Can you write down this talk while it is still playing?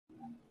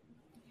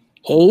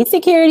Hey,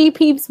 security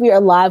peeps. We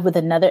are live with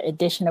another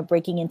edition of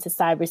Breaking Into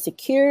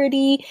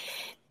Cybersecurity.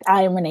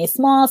 I am Renee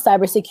Small,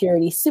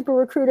 cybersecurity super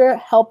recruiter,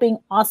 helping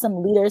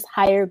awesome leaders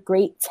hire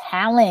great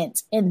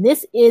talent. And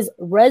this is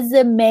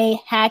Resume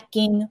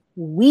Hacking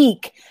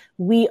Week.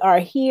 We are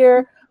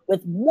here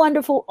with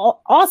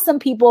wonderful, awesome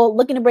people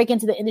looking to break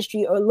into the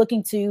industry or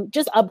looking to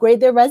just upgrade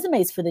their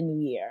resumes for the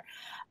new year.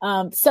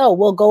 So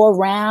we'll go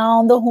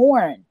around the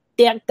horn.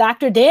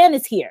 Dr. Dan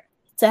is here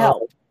to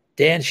help.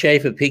 Dan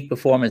Schaefer, Peak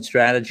Performance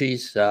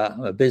Strategies.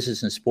 I'm a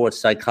business and sports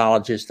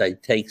psychologist. I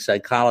take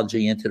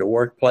psychology into the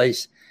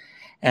workplace,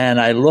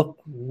 and I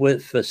look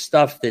for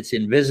stuff that's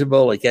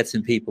invisible. It gets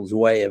in people's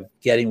way of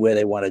getting where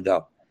they want to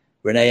go.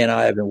 Renee and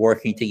I have been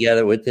working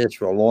together with this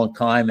for a long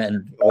time,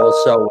 and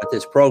also with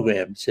this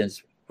program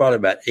since probably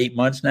about 8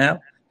 months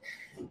now.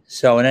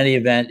 So in any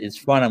event, it's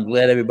fun. I'm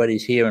glad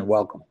everybody's here, and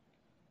welcome.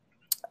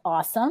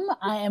 Awesome.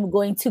 I am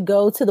going to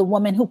go to the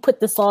woman who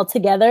put this all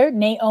together,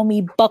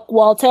 Naomi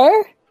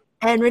Buckwalter.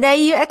 And Renee,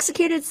 you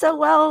executed so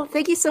well.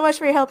 Thank you so much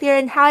for your help here.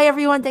 And hi,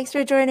 everyone. Thanks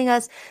for joining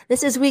us.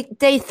 This is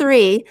day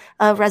 3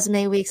 of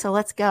Resume Week. So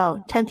let's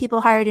go. 10 people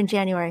hired in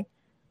January.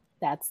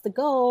 That's the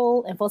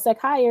goal. InfoSec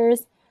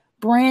hires.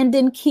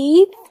 Brandon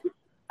Keith,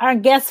 our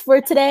guest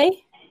for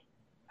today.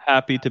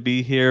 Happy to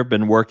be here.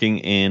 Been working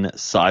in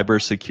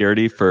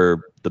cybersecurity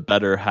for the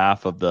better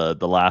half of the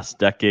last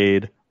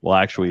decade. Well,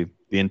 actually,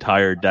 the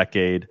entire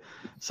decade.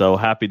 So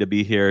happy to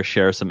be here,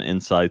 share some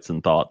insights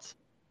and thoughts.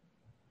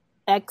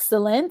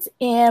 Excellent.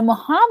 And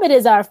Mohammed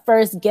is our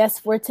first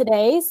guest for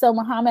today. So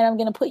Mohammed, I'm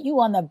going to put you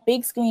on the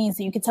big screen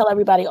so you can tell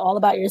everybody all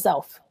about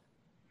yourself.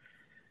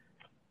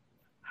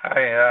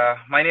 Hi,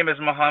 my name is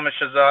Mohammed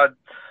Shahzad.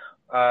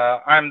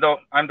 I'm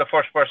the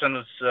first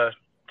person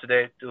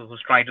who's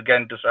trying to get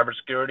into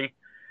cybersecurity.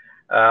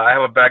 I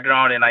have a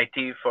background in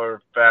IT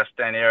for the past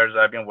 10 years.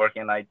 I've been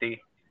working in IT,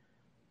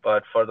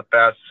 but for the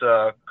past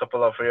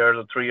couple of years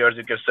or 3 years,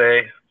 you could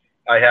say,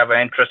 I have an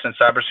interest in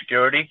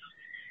cybersecurity.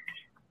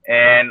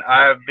 And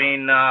I've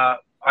done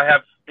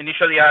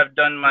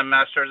my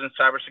master's in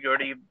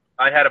cybersecurity.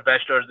 I had a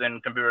bachelor's in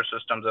computer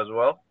systems as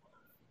well.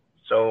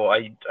 So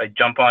I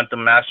jumped on to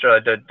master.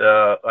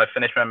 I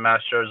finished my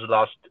master's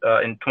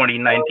in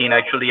 2019,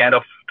 actually end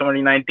of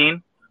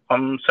 2019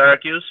 from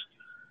Syracuse.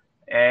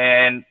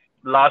 And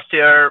last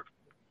year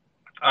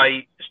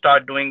I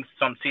started doing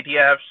some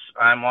CTFs.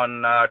 I'm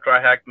on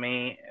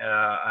TryHackMe.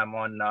 I'm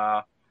on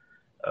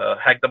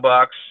Hack the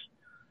Box.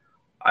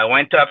 I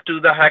went up to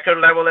the hacker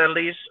level at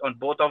least on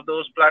both of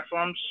those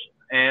platforms,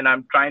 and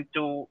I'm trying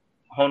to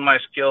hone my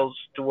skills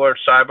towards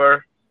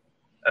cyber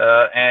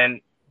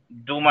and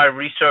do my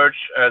research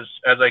as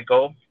I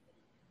go.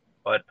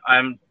 But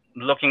I'm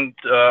looking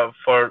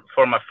for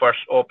my first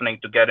opening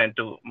to get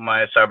into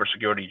my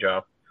cybersecurity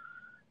job.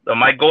 So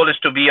my goal is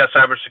to be a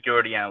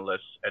cybersecurity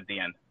analyst at the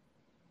end.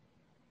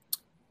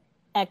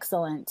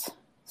 Excellent.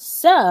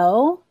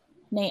 So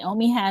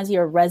Naomi has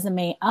your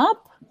resume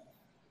up.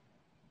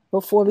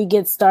 Before we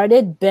get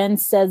started, Ben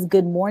says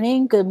good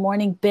morning. Good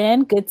morning,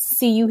 Ben. Good to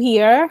see you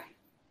here.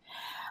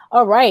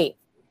 All right.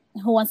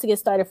 Who wants to get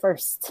started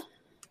first?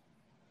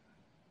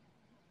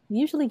 We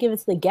usually give it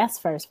to the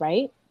guest first,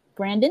 right?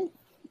 Brandon?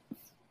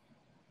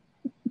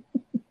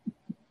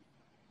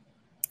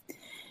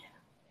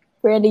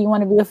 Brandon, you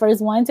want to be the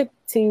first one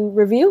to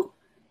review?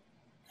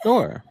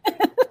 Sure.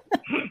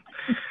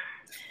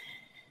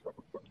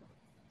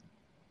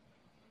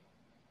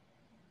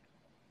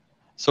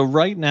 So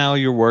right now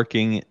you're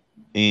working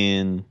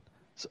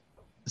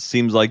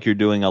seems like you're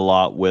doing a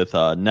lot with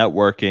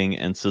networking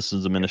and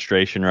systems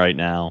administration right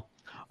now.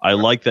 I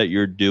like that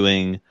you're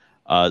doing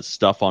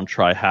stuff on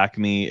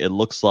TryHackMe. It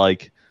looks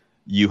like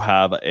you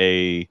have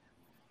a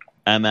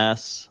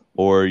MS,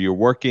 or you're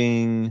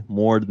working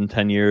more than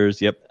 10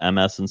 years. Yep,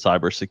 MS in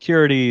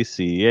cybersecurity,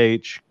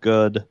 CEH,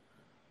 good.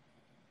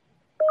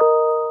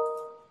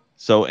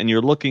 So, and you're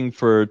looking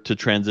to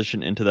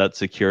transition into that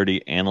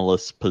security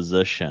analyst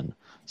position.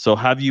 So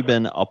have you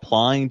been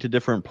applying to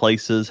different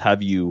places?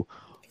 Have you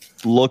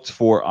looked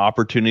for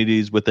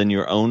opportunities within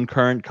your own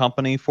current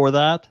company for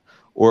that?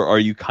 Or are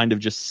you kind of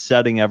just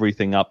setting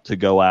everything up to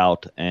go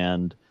out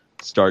and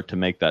start to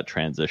make that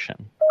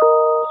transition?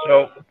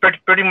 So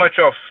pretty much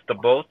of the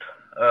both.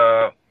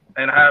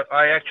 And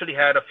I actually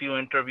had a few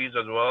interviews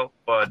as well,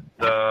 but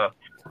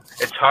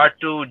it's hard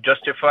to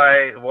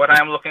justify what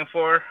I'm looking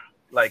for,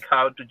 like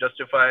how to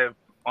justify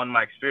on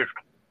my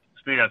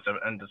experience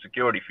in the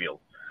security field.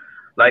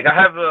 Like I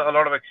have a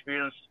lot of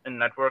experience in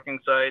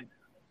networking side,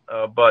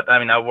 but I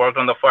mean, I worked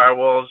on the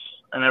firewalls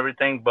and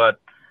everything, but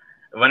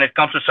when it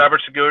comes to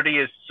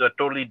cybersecurity, it's a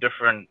totally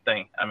different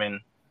thing. I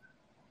mean,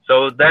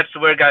 so that's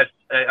where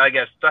I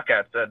get stuck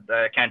at, that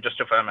I can't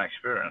justify my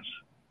experience.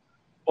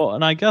 Well,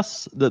 and I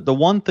guess the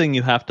one thing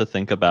you have to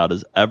think about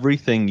is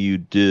everything you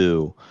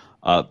do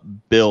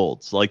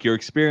builds. Like your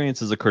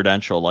experience is a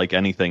credential like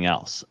anything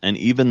else. And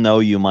even though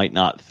you might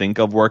not think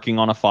of working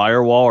on a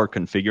firewall or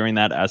configuring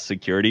that as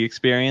security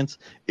experience,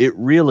 it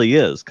really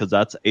is, because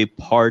that's a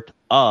part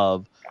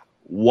of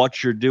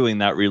what you're doing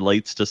that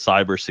relates to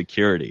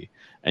cybersecurity.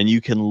 And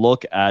you can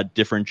look at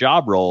different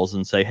job roles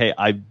and say, hey,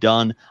 I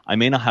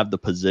may not have the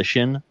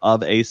position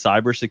of a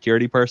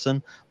cybersecurity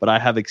person, but I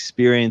have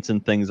experience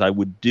in things I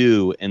would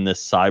do in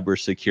this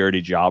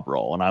cybersecurity job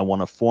role. And I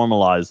want to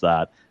formalize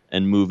that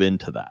and move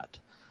into that.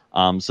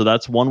 So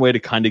that's one way to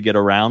kind of get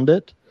around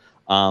it,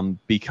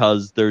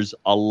 because there's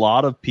a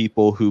lot of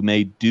people who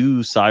may do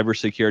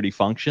cybersecurity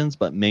functions,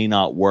 but may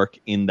not work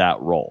in that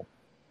role.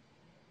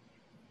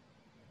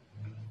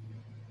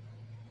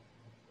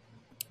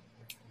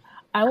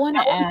 I want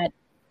to add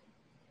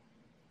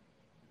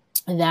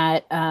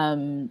that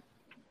I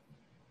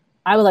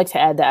would like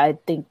to add that I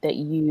think that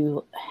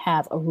you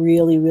have a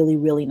really, really,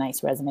 really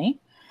nice resume.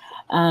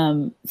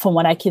 From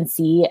what I can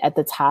see at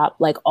the top,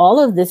 like all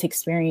of this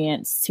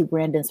experience, to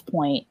Brandon's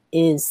point,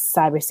 is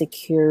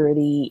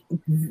cybersecurity,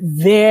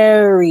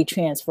 very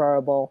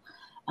transferable,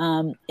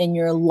 and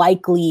you're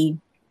likely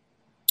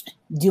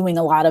doing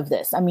a lot of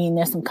this. I mean,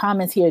 there's some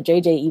comments here.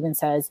 JJ even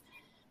says,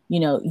 you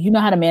know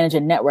how to manage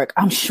a network.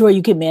 I'm sure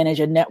you can manage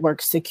a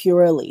network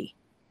securely.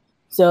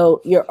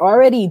 So you're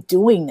already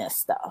doing this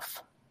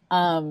stuff.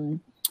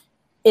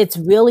 It's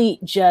really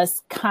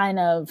just kind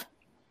of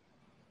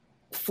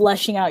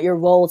fleshing out your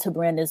role, to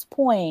Brandon's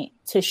point,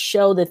 to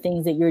show the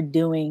things that you're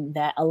doing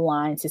that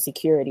align to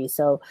security.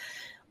 So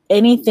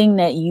anything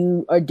that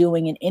you are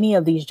doing in any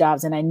of these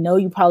jobs, and I know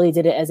you probably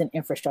did it as an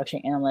infrastructure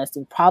analyst,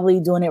 you're probably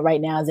doing it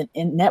right now as a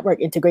network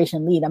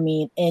integration lead. I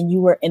mean, and you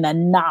were in a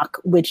NOC,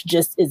 which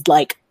just is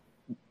like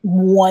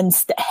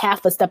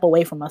half a step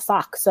away from a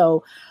SOC.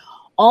 So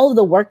all of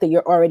the work that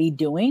you're already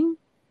doing,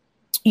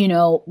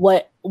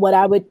 what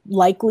I would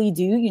likely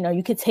do,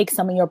 you could take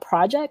some of your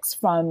projects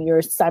from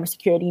your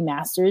cybersecurity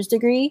master's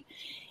degree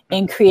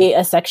and create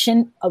a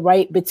section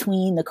right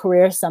between the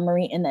career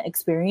summary and the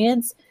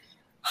experience,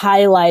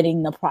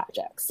 highlighting the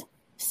projects.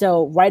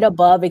 So right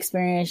above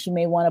experience, you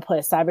may want to put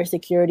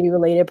cybersecurity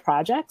related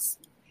projects,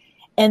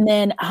 and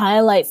then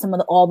highlight some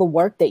of all the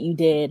work that you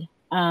did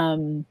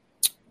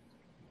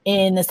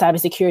in the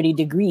cybersecurity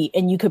degree.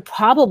 And you could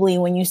probably,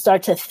 when you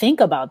start to think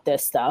about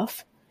this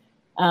stuff,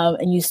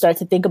 and you start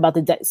to think about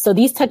so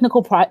these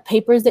technical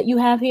papers that you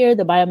have here,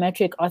 the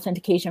biometric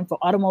authentication for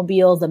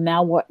automobiles, the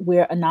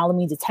malware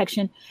anomaly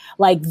detection,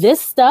 like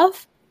this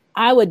stuff,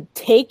 I would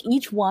take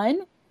each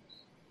one,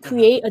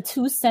 create a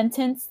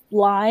 2-sentence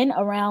line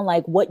around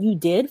like what you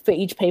did for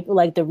each paper,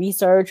 like the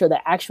research or the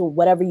actual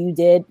whatever you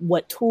did,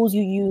 what tools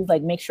you use,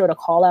 like make sure to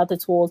call out the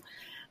tools,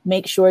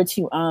 make sure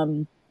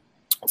to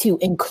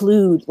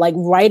include, like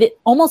write it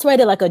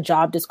like a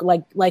job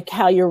like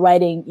how you're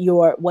writing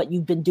what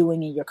you've been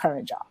doing in your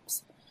current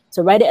jobs.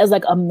 So write it as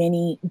like a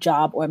mini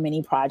job or a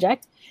mini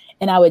project.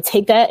 And I would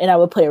take that and I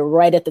would put it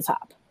right at the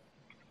top,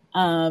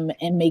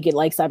 and make it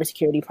like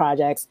cybersecurity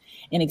projects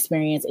and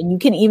experience. And you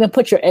can even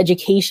put your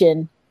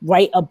education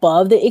right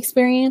above the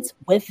experience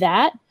with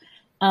that,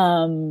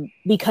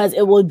 because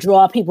it will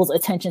draw people's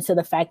attention to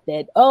the fact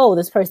that, oh,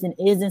 this person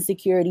is in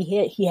security.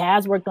 He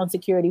has worked on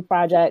security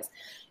projects.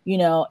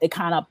 It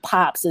kind of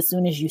pops as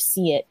soon as you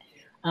see it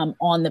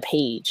on the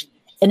page.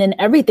 And then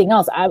everything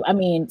else, I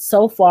mean,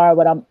 so far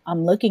what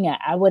I'm looking at,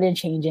 I wouldn't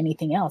change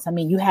anything else. I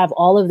mean, you have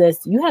all of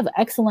this, you have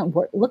excellent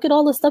work. Look at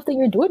all the stuff that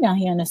you're doing down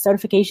here and the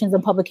certifications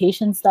and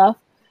publication stuff.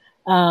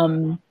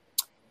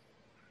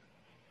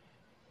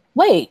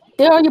 Wait,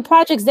 there are your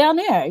projects down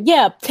there.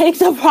 Yeah, take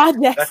the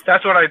projects.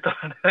 That's what I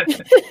thought.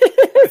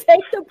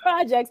 Take the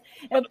projects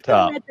and put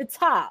them at the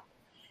top.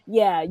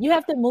 Yeah, you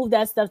have to move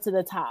that stuff to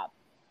the top,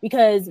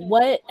 because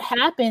what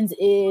happens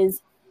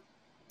is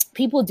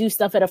people do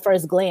stuff at a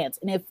first glance.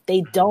 And if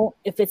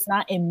it's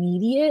not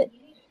immediate,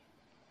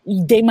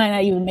 they might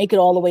not even make it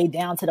all the way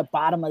down to the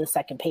bottom of the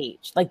second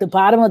page. Like the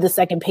bottom of the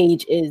second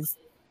page is,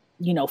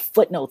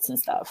 footnotes and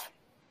stuff,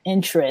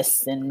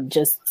 interests, and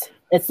just,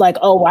 it's like,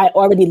 oh, I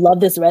already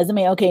love this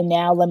resume. Okay,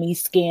 now let me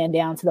scan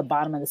down to the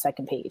bottom of the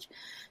second page.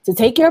 So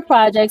take your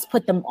projects,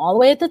 put them all the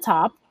way at the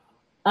top,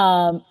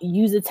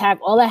 use the tag,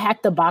 all the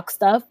hack the box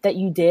stuff that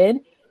you did.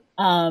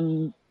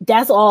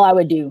 That's all I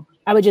would do.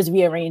 I would just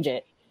rearrange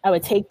it. I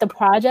would take the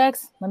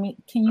projects. Can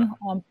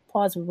you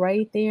pause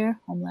right there?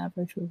 Home lab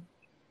virtual.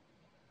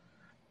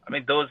 I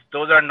mean, those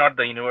are not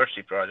the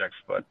university projects,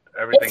 but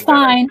everything. It's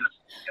fine.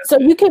 So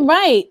you can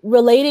write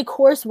related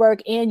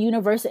coursework and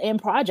university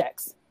and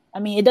projects. I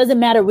mean, it doesn't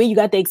matter where you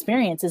got the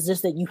experience. It's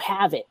just that you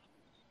have it.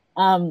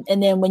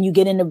 And then when you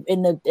get in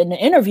the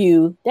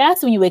interview,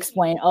 that's when you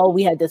explain, oh,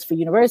 we had this for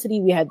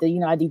university. We had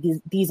I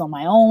did these on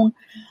my own.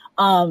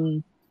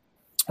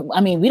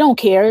 I mean, we don't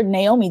care.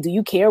 Naomi, do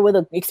you care where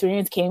the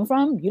experience came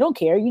from? You don't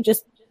care. You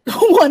just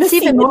want to see.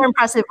 It's even more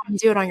impressive when you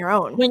do it on your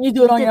own. When you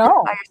do it on your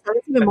own.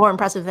 It's even more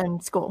impressive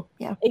than school.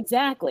 Yeah.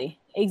 Exactly.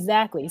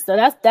 So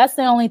that's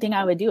the only thing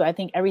I would do. I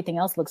think everything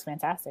else looks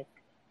fantastic.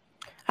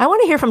 I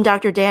want to hear from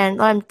Dr. Dan.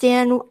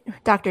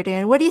 Dr.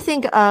 Dan, what do you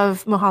think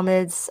of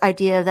Mohammed's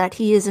idea that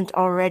he isn't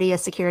already a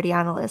security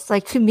analyst?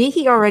 Like, to me,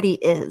 he already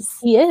is.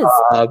 He is.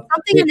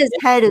 Something in his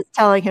head is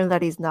telling him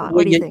that he's not.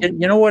 What do you think?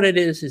 You know what it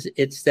is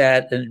it's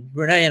that, and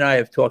Renee and I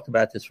have talked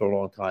about this for a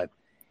long time,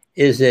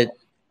 is that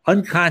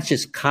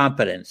unconscious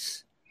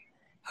competence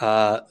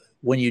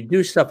when you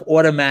do stuff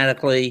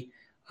automatically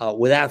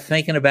without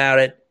thinking about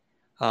it,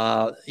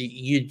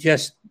 you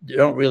just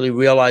don't really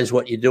realize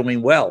what you're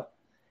doing well.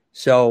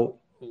 So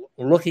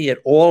looking at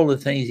all the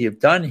things you've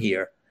done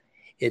here,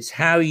 it's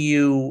how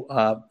you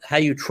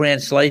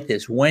translate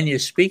this when you're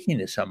speaking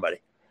to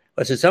somebody.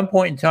 Because at some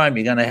point in time,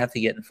 you're going to have to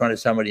get in front of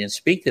somebody and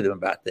speak to them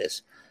about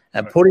this.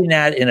 And putting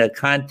that in a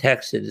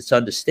context that it's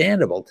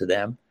understandable to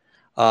them.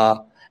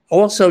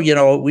 Also,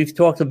 we've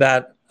talked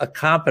about a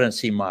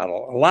competency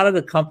model. A lot of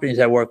the companies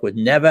I work with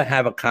never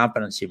have a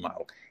competency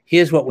model.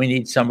 Here's what we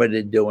need somebody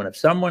to do. And if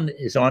someone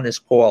is on this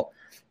call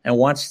and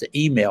wants to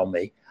email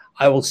me,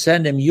 I will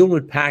send him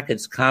Hewlett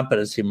Packard's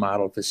competency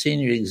model for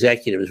senior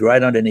executives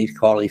right underneath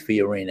Carly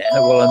Fiorina.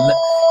 And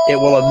it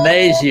will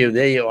amaze you.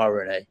 There you are,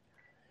 Renee.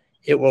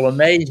 It will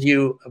amaze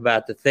you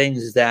about the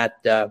things that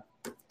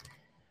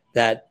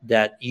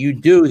you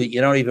do that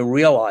you don't even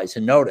realize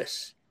and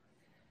notice.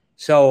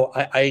 So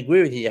I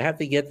agree with you. You have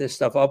to get this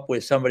stuff up where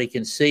somebody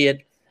can see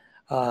it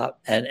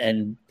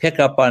and pick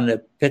up on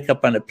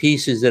the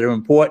pieces that are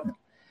important.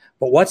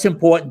 But what's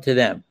important to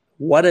them?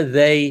 What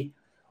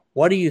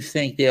do you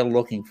think they're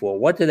looking for?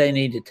 What do they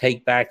need to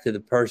take back to the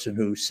person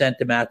who sent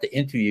them out to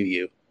interview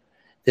you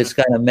that's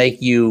going to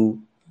make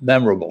you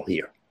memorable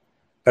here?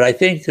 But I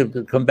think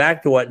to come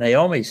back to what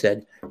Naomi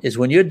said is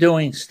when you're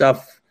doing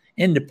stuff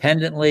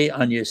independently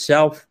on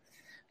yourself,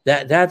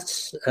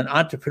 that's an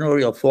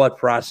entrepreneurial thought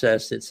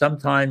process that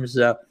sometimes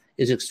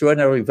is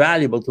extraordinarily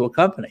valuable to a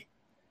company.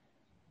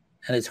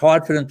 And it's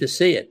hard for them to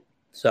see it.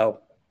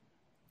 So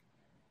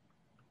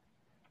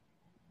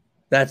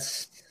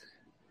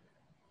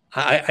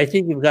I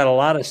think you've got a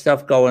lot of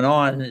stuff going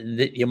on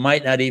that you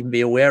might not even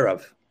be aware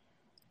of.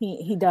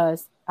 He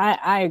does.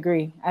 I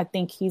agree. I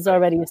think he's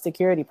already a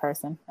security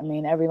person. I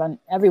mean,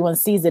 everyone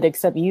sees it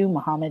except you,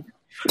 Mohammed.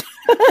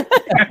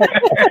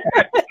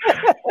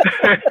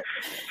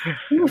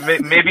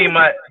 Maybe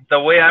the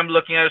way I'm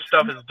looking at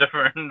stuff is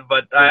different,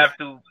 but I have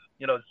to,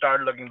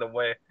 start looking the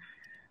way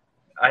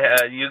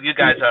you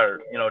guys are,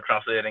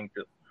 translating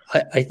to.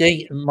 I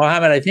think,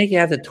 Mohammed, you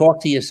have to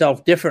talk to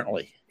yourself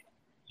differently.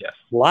 Yes.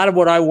 A lot of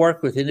what I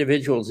work with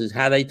individuals is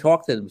how they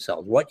talk to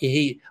themselves. What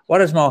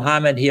does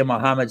Mohammed hear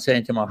Mohammed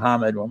saying to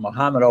Mohammed when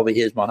Mohammed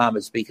overhears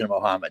Mohammed speaking to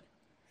Mohammed?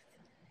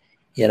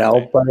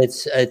 But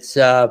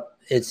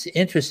it's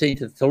interesting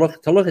to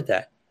look at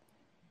that.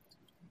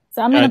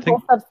 So I'm going to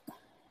post up.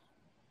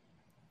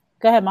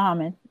 Go ahead,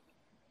 Mohammed.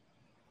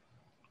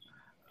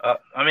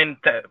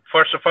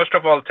 First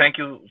of all, thank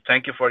you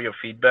for your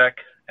feedback.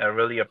 I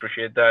really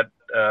appreciate that.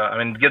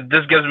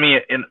 This gives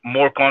me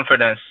more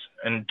confidence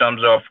in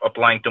terms of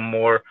applying to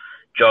more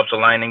jobs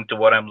aligning to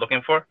what I'm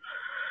looking for.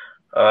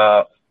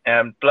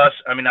 And plus,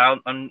 I'm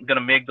going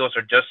to make those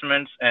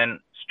adjustments. And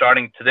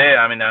starting today,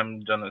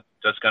 I'm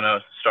just going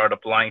to start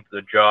applying to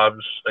the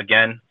jobs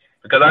again.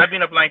 Because I've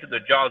been applying to the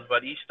jobs,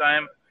 but each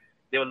time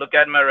they will look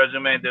at my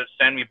resume and they'll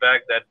send me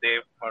back that they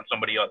found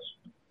somebody else.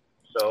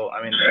 So,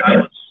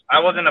 I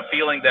was in a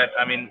feeling that,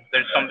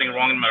 there's something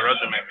wrong in my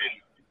resume,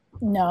 maybe.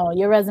 No,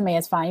 your resume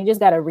is fine. You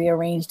just got to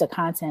rearrange the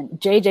content.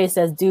 JJ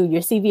says, dude,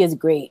 your CV is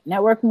great.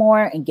 Network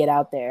more and get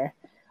out there.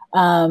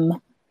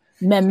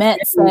 Mehmet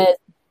says.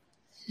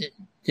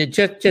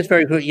 Just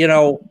very quick,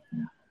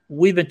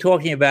 we've been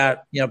talking about,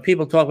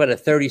 people talk about a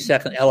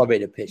 30-second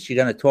elevator pitch.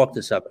 You're going to talk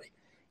to somebody.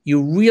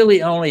 You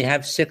really only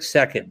have 6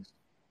 seconds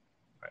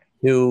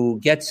to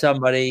get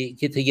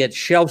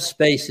shelf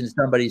space in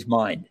somebody's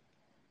mind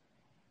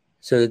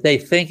so that they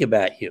think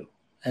about you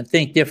and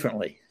think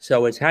differently.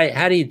 So it's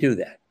how do you do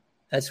that?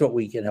 That's what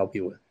we can help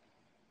you with.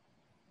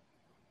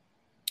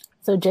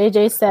 So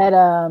JJ said,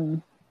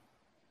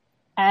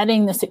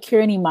 adding the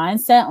security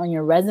mindset on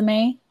your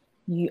resume,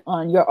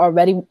 on your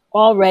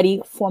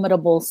already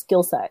formidable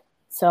skill set.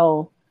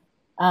 So,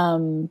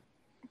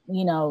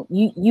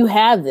 you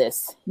have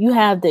this. You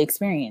have the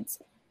experience.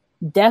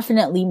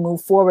 Definitely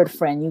move forward,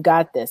 friend. You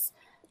got this.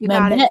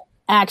 Mehmet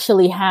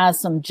actually has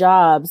some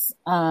jobs.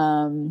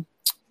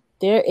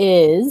 There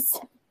is.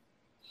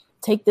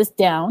 Take this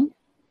down.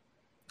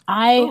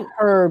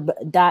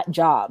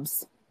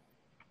 iHerb.jobs.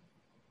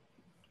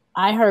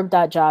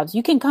 iHerb.jobs.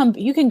 You can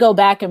go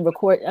back and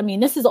record.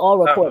 This is all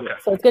recorded. Okay.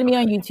 So it's going to be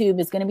on YouTube.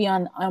 It's going to be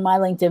on my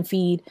LinkedIn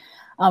feed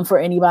for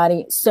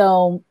anybody.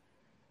 So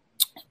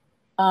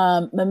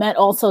Mehmet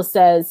also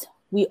says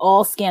we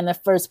all scan the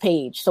first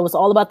page. So it's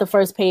all about the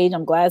first page.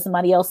 I'm glad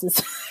somebody else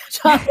is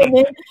jumping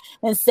in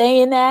and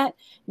saying that.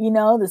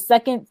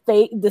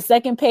 The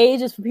second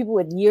page is for people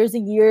with years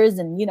and years,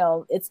 and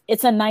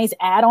it's a nice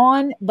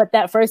add-on, but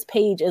that first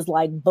page is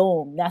like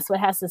boom. That's what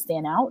has to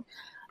stand out.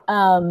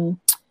 And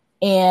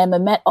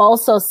Mehmet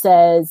also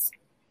says,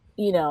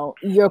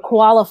 you're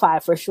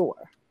qualified for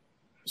sure.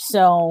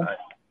 So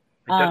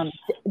definitely.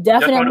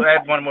 Just want to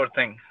add one more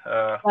thing.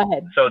 Go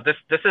ahead. So this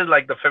is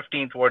like the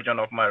 15th version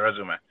of my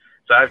resume.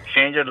 So I've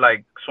changed it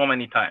like so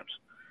many times.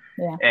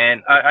 Yeah.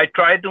 And I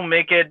try to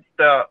make it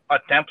a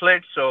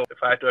template. So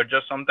if I have to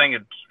adjust something,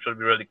 it should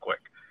be really quick.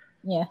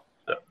 Yeah.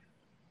 So.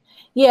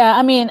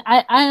 Yeah.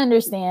 I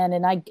understand.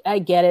 And I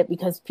get it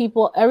because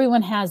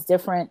everyone has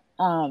different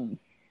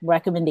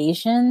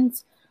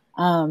recommendations.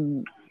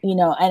 And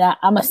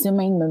I'm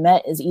assuming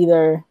Mehmet is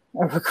either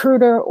a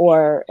recruiter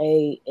or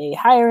a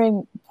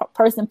hiring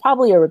person,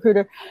 probably a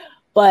recruiter.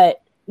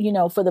 But,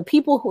 for the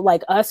people who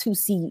like us who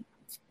see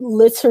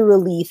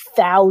literally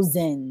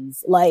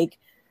thousands, like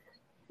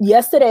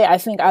yesterday, I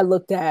think I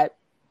looked at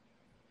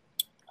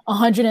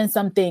 100 and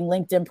something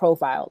LinkedIn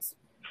profiles,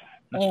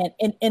 and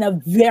in a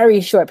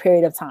very short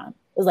period of time,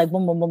 it was like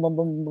boom, boom, boom, boom,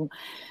 boom, boom.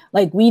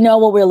 Like, we know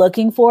what we're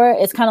looking for.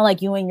 It's kind of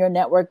like you and your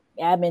network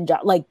admin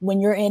job. Like, when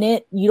you're in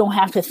it, you don't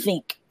have to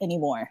think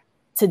anymore.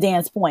 To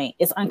Dan's point,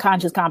 it's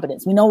unconscious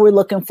competence. We know what we're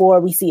looking for.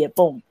 We see it.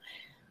 Boom.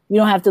 We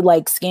don't have to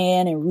like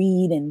scan and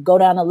read and go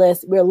down a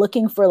list. We're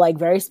looking for like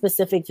very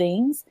specific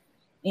things,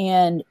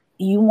 and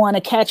you want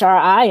to catch our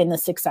eye in the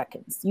 6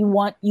 seconds. You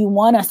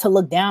want us to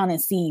look down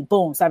and see,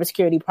 boom,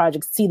 cybersecurity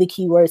projects, see the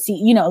keywords,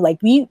 see, like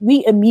we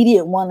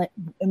immediately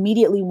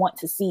want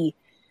to see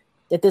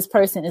that this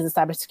person is a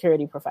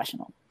cybersecurity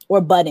professional or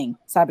budding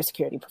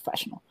cybersecurity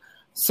professional.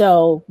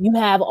 So you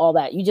have all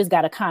that. You just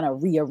got to kind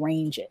of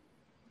rearrange it.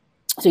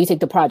 So you take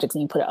the projects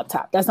and you put it up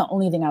top. That's the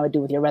only thing I would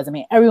do with your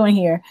resume. Everyone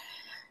here,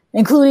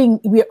 including,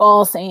 we're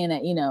all saying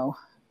that,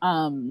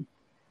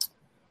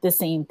 the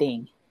same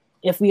thing.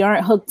 If we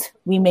aren't hooked,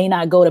 we may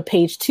not go to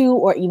page 2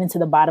 or even to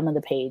the bottom of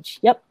the page.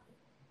 Yep.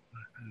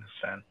 I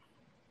understand.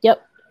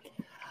 Yep.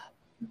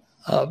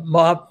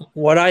 Bob,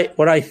 what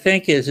I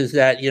think is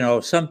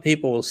that, some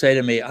people will say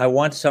to me, I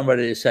want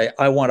somebody to say,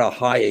 I want to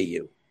hire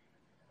you.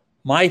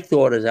 My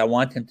thought is I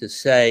want them to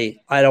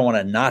say, I don't want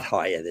to not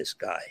hire this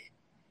guy.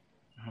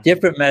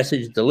 Different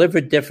message,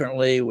 delivered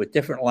differently with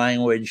different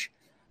language,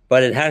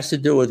 but it has to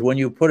do with when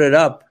you put it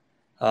up,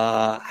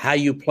 how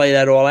you play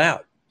that all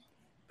out.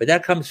 But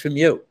that comes from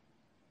you.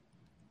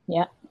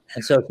 Yeah.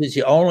 And so since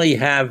you only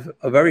have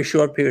a very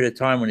short period of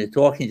time when you're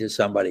talking to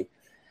somebody,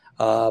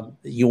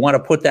 you want to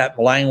put that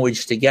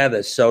language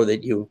together so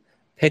that you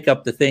pick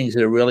up the things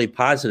that are really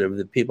positive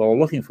that people are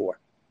looking for.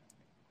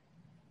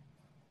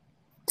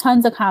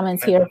 Tons of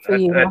comments here for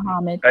you,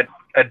 Mohammed.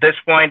 At this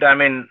point, I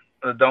mean,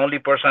 the only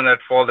person at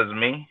fault is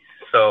me.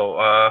 So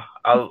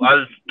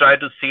I'll try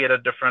to see it a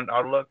different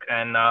outlook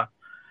and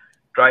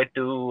try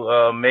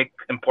to make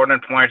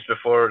important points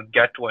before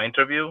get to an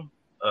interview,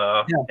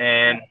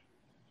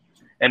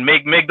 and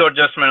make the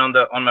adjustment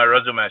on my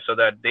resume so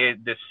that they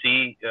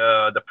see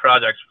the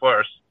projects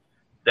first,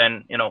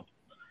 then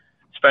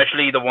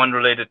especially the one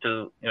related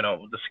to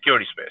the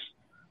security space.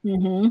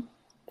 Mm-hmm.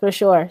 For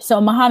sure.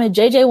 So Mohammed,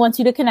 JJ wants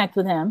you to connect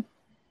with him.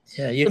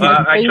 Yeah, you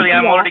actually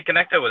I'm already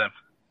connected with him.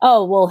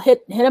 Oh, well,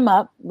 hit him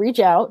up, reach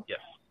out. Yes.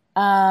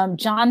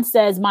 John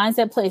says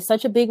mindset plays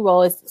such a big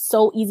role. It's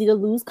so easy to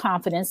lose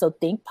confidence. So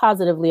think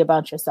positively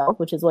about yourself,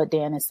 which is what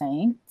Dan is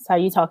saying. It's how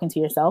you're talking to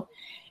yourself.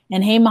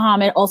 And hey,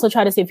 Mohammed, also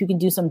try to see if you can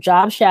do some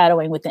job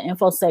shadowing with the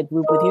InfoSec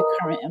group with your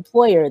current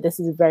employer. This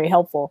is very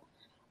helpful.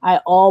 I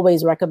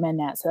always recommend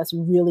that. So that's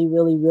really,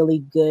 really, really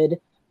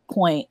good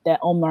point that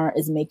Omar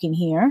is making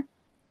here.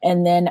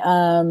 And then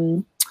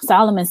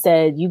Solomon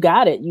said, you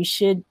got it. You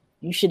should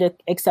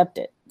accept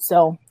it.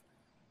 So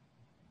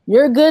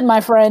you're good,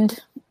 my friend.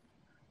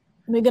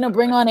 We're going to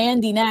bring on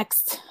Andy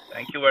next.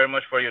 Thank you very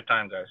much for your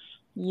time, guys.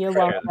 You're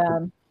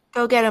welcome.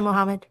 Go get him,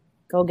 Mohammed.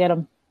 Go get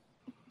him.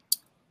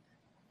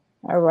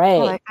 All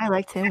right. I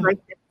liked him.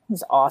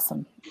 He's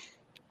awesome.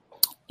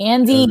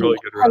 Andy, really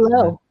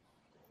hello.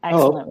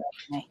 Excellent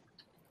resume.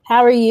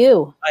 How are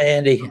you? Hi,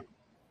 Andy.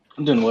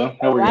 I'm doing well.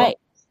 How are you?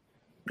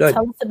 Good.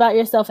 Tell us about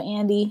yourself,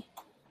 Andy.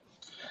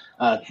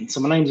 So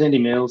my name's Andy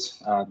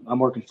Mills. I'm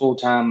working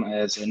full-time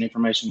as an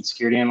information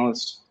security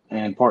analyst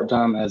and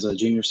part-time as a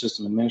junior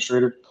system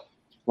administrator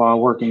while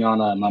working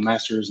on my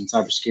master's in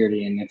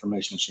cybersecurity and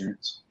information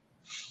assurance.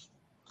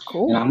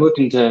 Cool. And I'm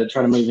looking to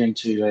try to move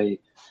into a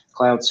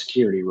cloud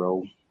security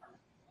role.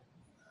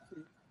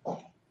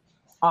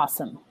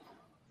 Awesome.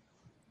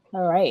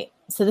 All right.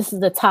 So this is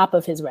the top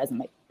of his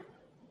resume.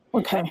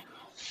 Okay.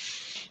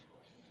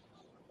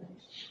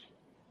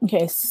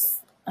 Okay.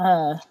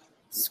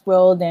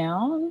 Scroll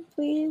down,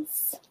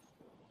 please.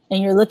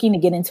 And you're looking to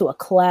get into a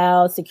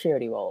cloud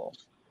security role.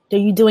 Are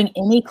you doing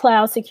any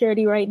cloud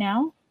security right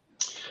now?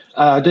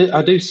 I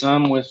do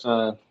some with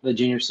the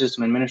junior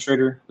system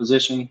administrator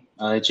position.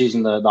 It's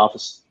using the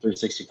Office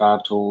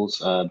 365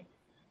 tools, a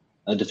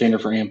Defender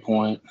for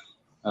Endpoint,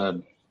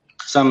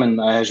 some in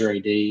Azure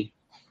AD.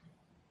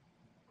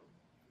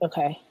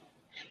 Okay.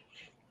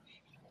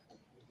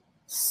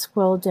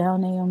 Scroll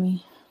down,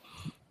 Naomi.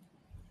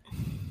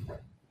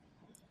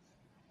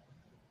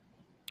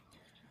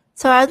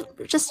 So I'd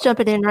just jump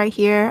it in right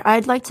here.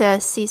 I'd like to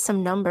see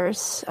some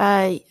numbers.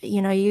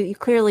 You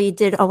clearly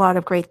did a lot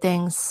of great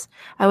things.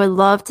 I would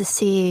love to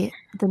see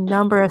the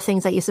number of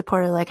things that you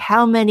supported, like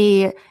how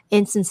many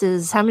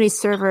instances, how many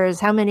servers,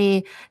 how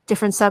many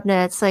different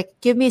subnets. Like,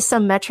 give me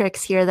some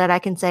metrics here that I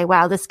can say,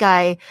 wow, this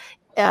guy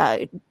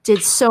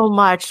did so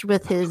much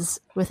with his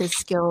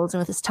skills and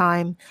with his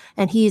time,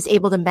 and he's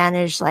able to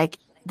manage like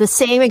the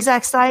same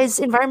exact size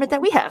environment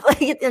that we have.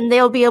 And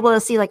they'll be able to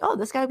see like, oh,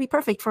 this guy would be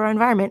perfect for our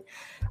environment.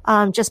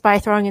 just by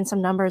throwing in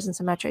some numbers and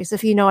some metrics,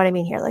 if you know what I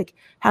mean here, like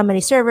how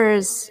many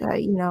servers,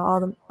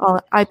 all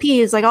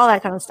IPs, like all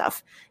that kind of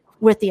stuff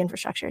with the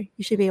infrastructure.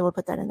 You should be able to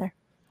put that in there.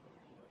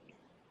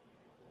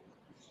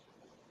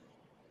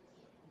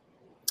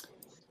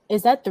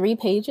 Is that 3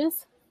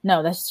 pages?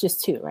 No, that's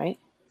just 2, right?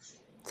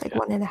 It's like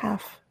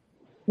 1.5.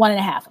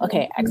 1.5.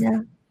 Okay,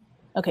 excellent.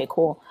 Yeah. Okay,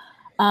 cool.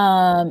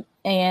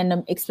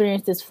 And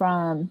experiences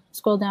from,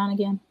 scroll down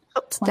again,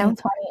 2020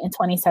 and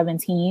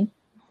 2017.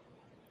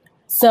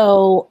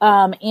 So,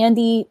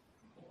 Andy,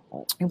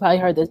 you probably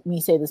heard me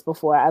say this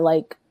before. I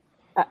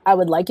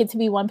would like it to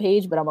be 1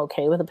 page, but I'm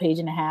okay with 1.5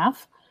 pages.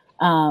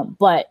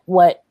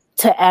 But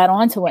to add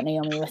on to what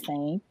Naomi was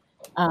saying,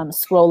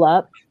 scroll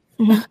up.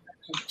 Mm-hmm.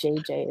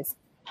 JJ is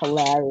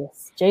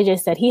hilarious. JJ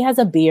said he has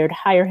a beard.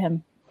 Hire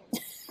him.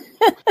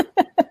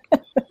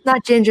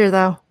 Not ginger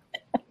though.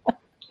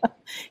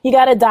 You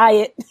got to dye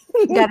it.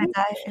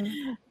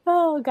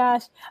 Oh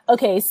gosh.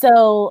 Okay,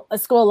 so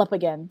scroll up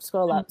again.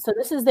 Scroll up. So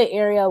this is the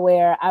area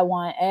where I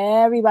want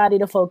everybody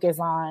to focus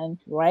on,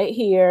 right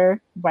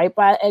here, right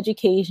by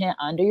education,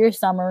 under your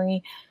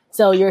summary.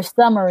 So your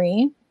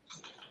summary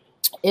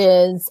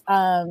is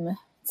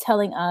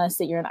telling us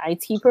that you're an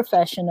IT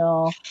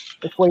professional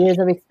with 4 years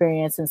of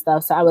experience and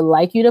stuff. So I would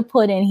like you to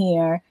put in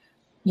here,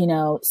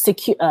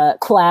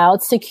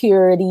 cloud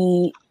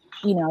security.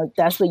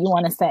 That's what you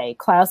want to say.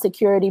 Cloud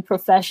security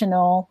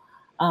professional.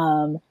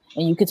 And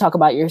you could talk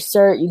about your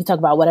cert. You can talk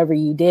about whatever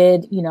you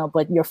did,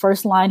 but your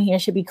first line here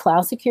should be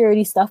cloud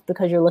security stuff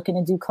because you're looking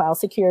to do cloud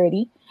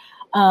security.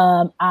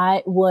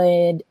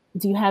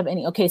 Do you have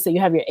any? Okay, so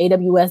you have your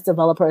AWS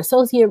Developer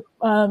Associate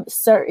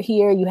cert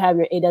here. You have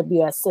your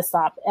AWS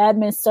SysOps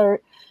Admin cert.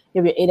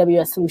 You have your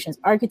AWS Solutions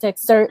Architect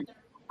cert.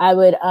 I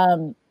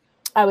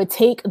would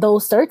take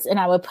those certs and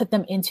I would put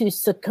them into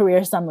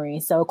career summary.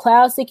 So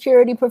cloud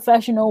security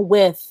professional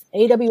with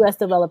AWS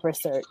developer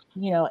cert,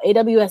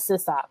 AWS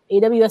SysOps,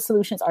 AWS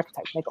Solutions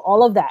Architect, like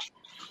all of that.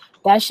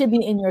 That should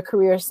be in your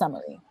career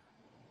summary.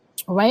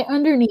 Right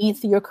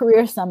underneath your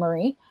career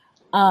summary,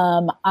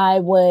 I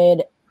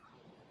would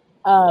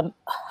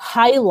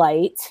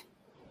highlight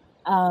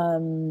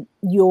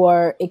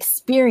your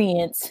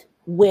experience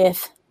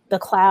with the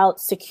cloud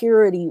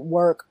security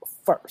work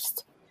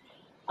first.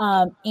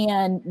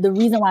 And the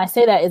reason why I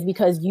say that is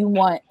because you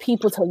want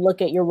people to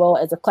look at your role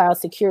as a cloud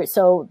security.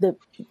 So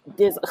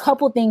there's a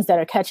couple things that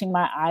are catching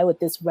my eye with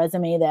this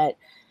resume that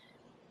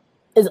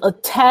is a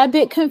tad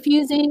bit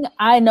confusing.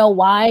 I know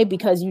why,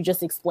 because you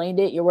just explained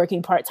it. You're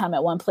working part-time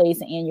at one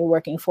place and you're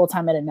working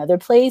full-time at another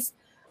place.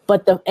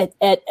 But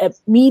at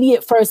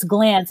immediate first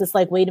glance, it's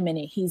like, wait a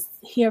minute, he's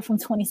here from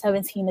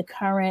 2017 to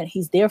current.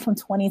 He's there from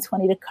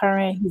 2020 to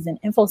current. He's an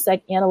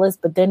InfoSec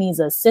analyst, but then he's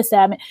a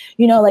sysadmin.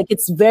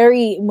 It's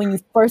very, when you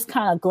first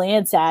kind of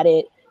glance at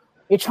it,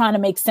 you're trying to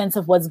make sense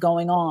of what's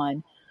going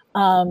on.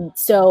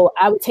 So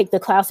I would take the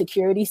cloud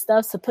security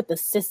stuff, so put the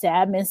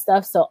sysadmin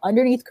stuff. So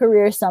underneath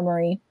career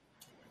summary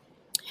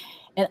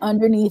and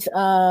underneath,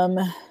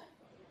 I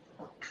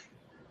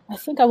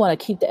think I want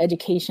to keep the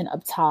education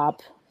up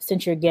top,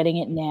 since you're getting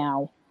it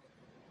now.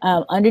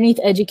 Underneath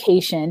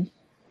education,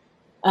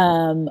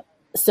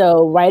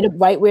 so right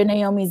where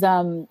Naomi's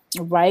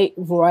right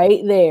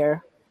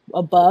there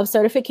above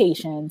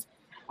certifications,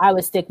 I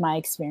would stick my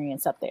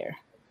experience up there.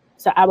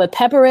 So I would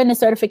pepper in the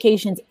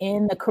certifications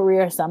in the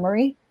career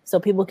summary so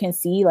people can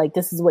see like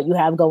this is what you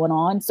have going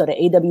on. So the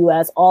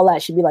AWS, all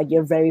that should be like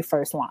your very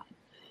first line.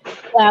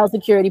 Cloud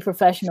security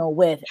professional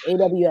with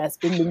AWS,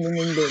 bing, bing, bing,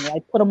 bing, bing.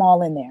 Like put them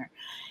all in there.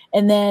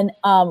 And then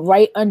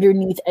right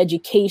underneath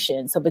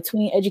education, so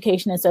between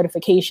education and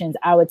certifications,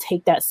 I would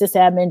take that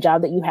sysadmin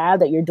job that you have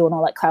that you're doing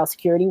all that cloud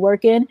security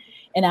work in,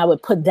 and I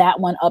would put that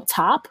one up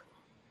top.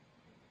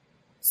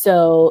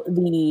 So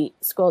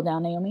scroll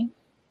down, Naomi.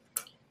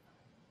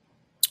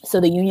 So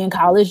the Union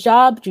College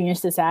job, junior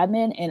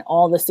sysadmin, and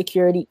all the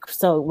security.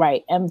 So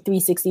right,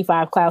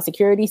 M365 cloud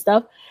security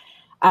stuff.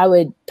 I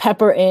would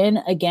pepper in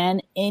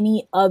again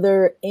any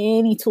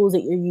tools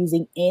that you're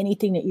using,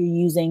 anything that you're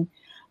using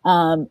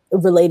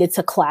related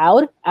to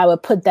cloud. I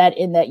would put that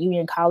in that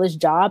Union College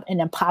job and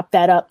then pop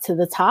that up to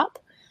the top,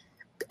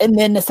 and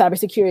then the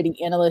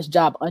cybersecurity analyst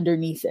job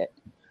underneath it.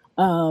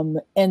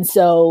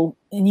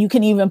 And you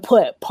can even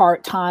put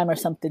part-time or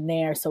something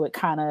there, so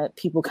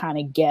people kind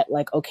of get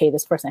like, okay,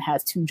 this person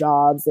has 2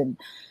 jobs and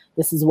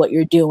this is what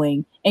you're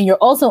doing. And you're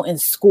also in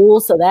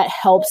school, so that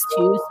helps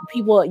too. So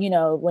people,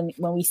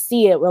 when we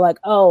see it, we're like,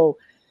 oh,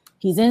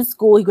 he's in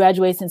school. He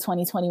graduates in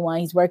 2021.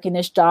 He's working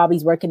this job.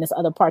 He's working this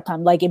other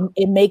part-time. Like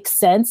it makes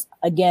sense.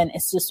 Again,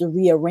 it's just a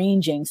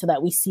rearranging so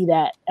that we see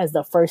that as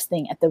the first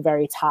thing at the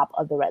very top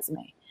of the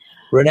resume.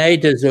 Renee,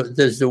 does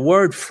the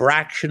word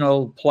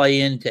fractional play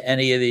into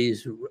any of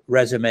these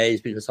resumes?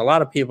 Because a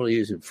lot of people are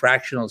using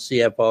fractional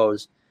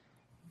CFOs,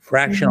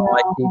 fractional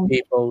IT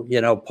people,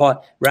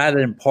 rather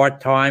than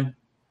part-time.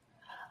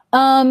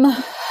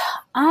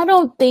 I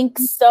don't think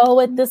so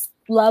at this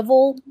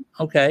level.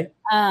 Okay.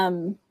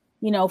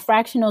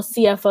 Fractional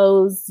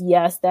CFOs,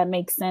 yes, that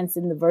makes sense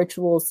in the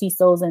virtual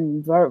CISOs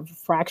and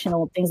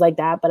fractional things like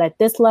that. But at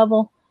this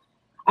level,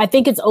 I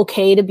think it's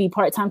okay to be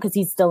part-time because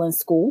he's still in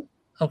school.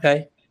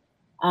 Okay.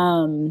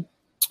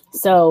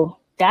 So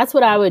that's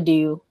what I would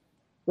do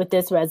with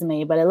this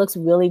resume, but it looks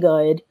really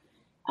good.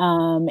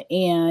 And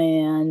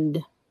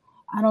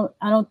I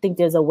don't think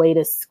there's a way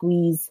to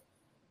squeeze.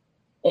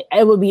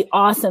 It would be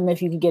awesome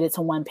if you could get it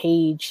to one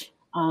page.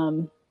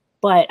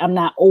 But I'm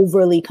not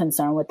overly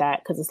concerned with that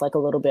because it's like a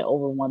little bit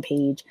over one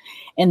page.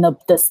 And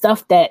the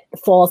stuff that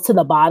falls to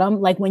the bottom,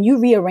 like when you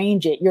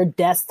rearrange it, your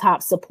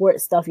desktop support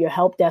stuff, your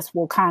help desk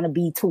will kind of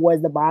be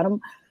towards the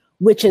bottom,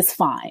 which is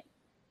fine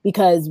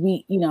because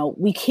we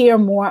care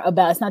more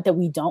about, it's not that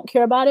we don't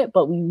care about it,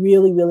 but we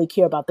really, really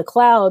care about the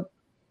cloud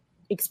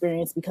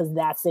experience because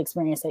that's the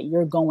experience that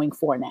you're going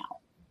for now.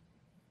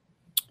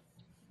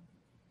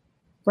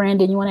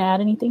 Brandon, you want to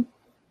add anything?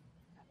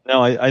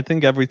 No, I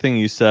think everything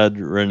you said,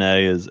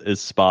 Renee,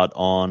 is spot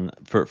on.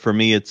 For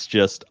me, it's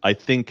just, I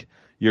think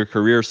your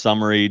career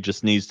summary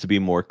just needs to be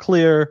more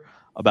clear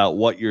about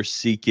what you're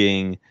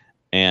seeking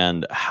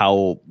and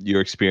how your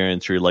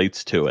experience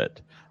relates to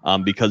it.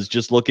 Because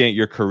just looking at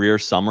your career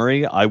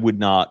summary, I would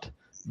not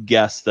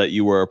guess that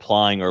you were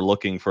applying or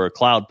looking for a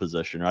cloud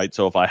position, right?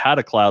 So if I had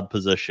a cloud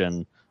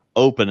position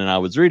open and I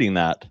was reading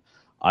that,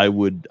 I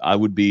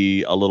would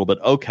be a little bit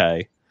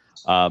okay.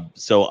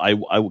 So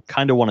I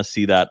kind of want to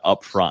see that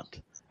up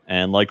front.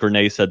 And like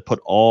Renee said, put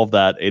all of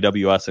that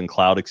AWS and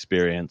cloud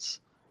experience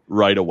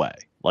right away.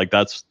 Like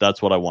that's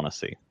what I want to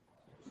see.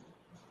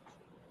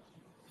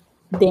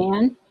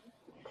 Dan?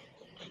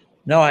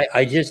 No,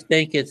 I just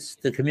think it's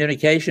the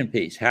communication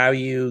piece, how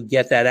you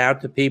get that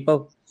out to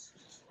people,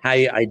 how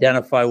you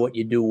identify what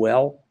you do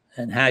well,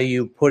 and how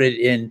you put it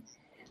in.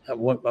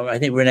 I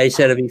think Renee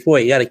said it before,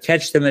 you got to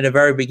catch them in the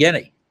very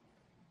beginning.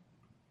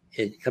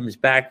 It comes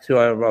back to,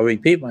 I'll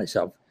repeat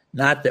myself,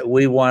 not that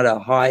we want to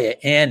hire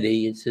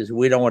Andy. It says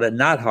we don't want to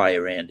not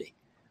hire Andy.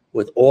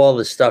 With all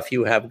the stuff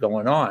you have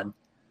going on,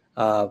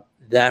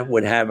 that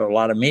would have a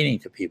lot of meaning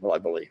to people, I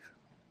believe.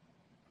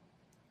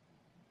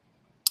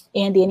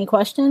 Andy, any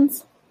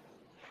questions?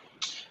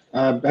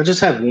 I just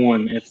have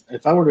one.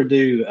 If I were to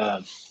do,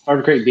 if I were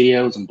to create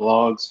videos and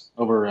blogs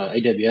over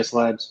AWS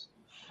Labs,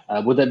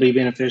 would that be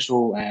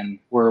beneficial? And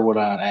where would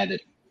I add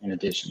it in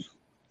addition?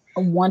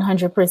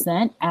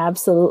 100%,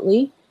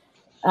 absolutely.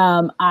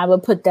 I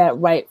would put that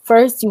right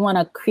first. You want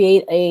to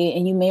create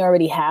and you may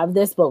already have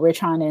this, but we're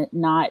trying to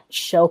not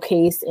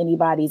showcase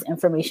anybody's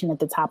information at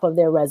the top of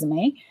their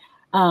resume.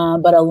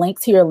 But a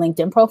link to your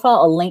LinkedIn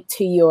profile, a link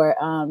to your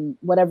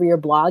whatever your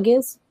blog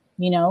is,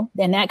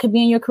 and that could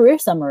be in your career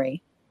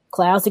summary.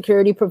 Cloud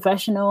security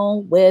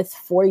professional with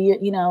 4 year,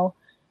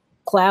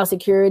 cloud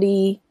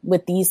security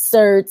with these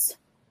certs,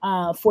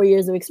 4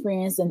 years of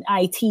experience in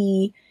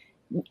IT.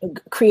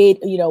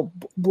 Create,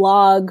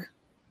 blog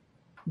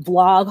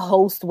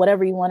host,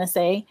 whatever you want to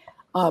say,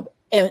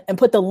 and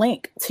put the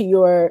link to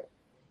your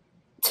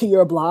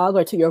blog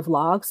or to your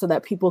vlog so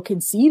that people can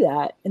see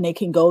that and they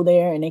can go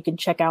there and they can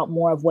check out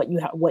more of what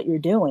you're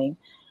doing.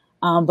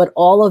 But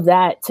all of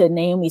that, to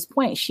Naomi's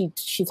point,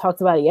 she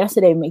talked about it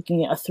yesterday,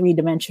 making it a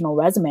 3-dimensional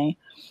resume.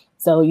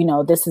 So,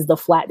 this is the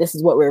flat, this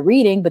is what we're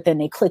reading, but then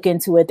they click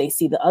into it, they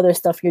see the other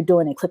stuff you're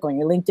doing, they click on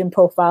your LinkedIn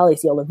profile, they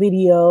see all the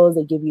videos,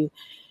 they give you,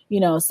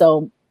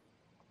 so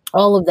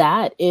all of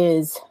that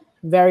is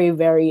very,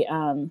 very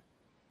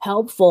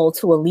helpful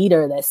to a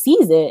leader that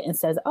sees it and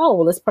says, oh,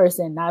 well, this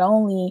person, not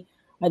only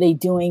are they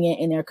doing it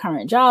in their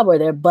current job or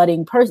their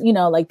budding person,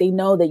 like they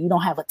know that you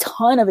don't have a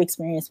ton of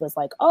experience, but it's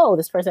like, oh,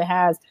 this person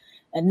has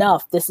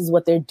enough. This is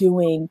what they're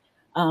doing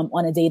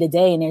on a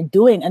day-to-day, and they're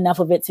doing enough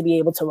of it to be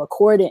able to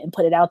record it and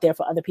put it out there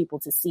for other people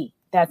to see.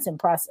 That's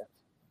impressive.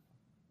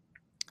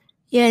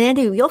 Yeah, and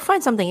Andy, you'll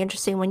find something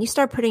interesting when you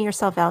start putting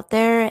yourself out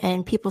there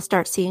and people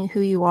start seeing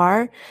who you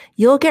are.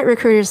 You'll get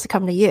recruiters to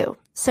come to you.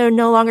 So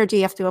no longer do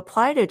you have to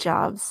apply to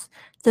jobs.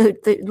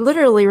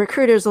 Literally,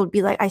 recruiters will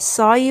be like, I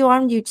saw you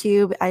on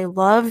YouTube. I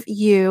love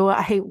you.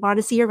 I want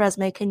to see your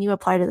resume. Can you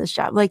apply to this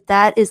job? Like,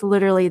 that is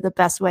literally the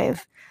best way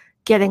of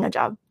getting a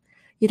job.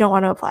 You don't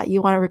want to apply.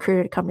 You want a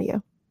recruiter to come to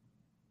you.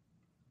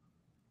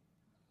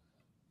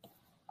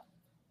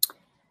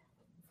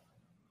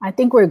 I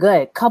think we're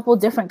good. Couple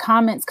different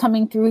comments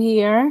coming through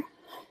here.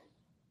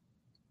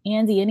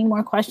 Andy, any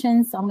more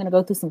questions? I'm going to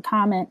go through some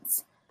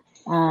comments.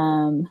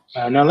 No,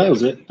 that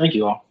was it. Thank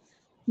you all.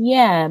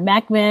 Yeah,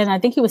 Macman, I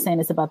think he was saying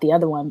this about the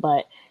other one,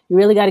 but you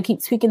really got to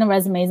keep tweaking the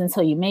resumes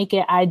until you make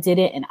it. I did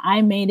it and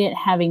I made it.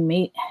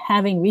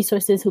 Having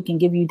resources who can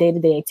give you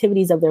day-to-day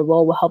activities of their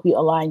role will help you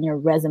align your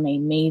resume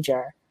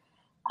major.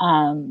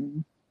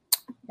 And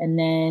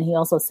then he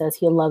also says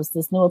he loves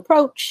this new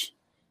approach.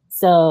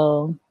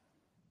 So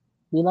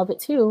we love it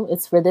too.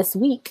 It's for this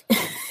week.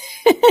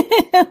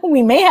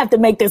 We may have to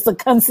make this a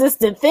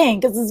consistent thing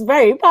because it's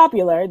very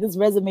popular, this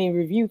resume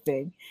review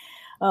thing,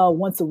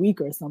 once a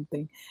week or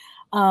something.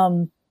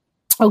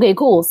 Okay,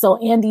 cool. So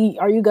Andy,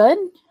 are you good?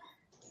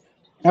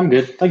 I'm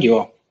good. Thank you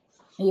all.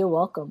 You're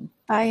welcome.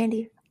 Bye,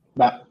 Andy.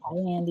 Bye. Bye,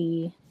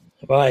 Andy.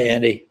 Bye,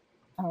 Andy.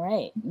 All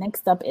right.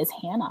 Next up is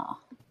Hannah.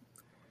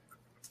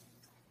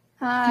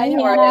 Hi, Hey,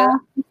 how are Hannah.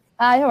 you?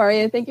 Hi, how are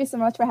you? Thank you so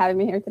much for having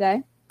me here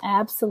today.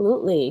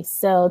 Absolutely.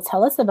 So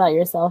tell us about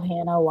yourself,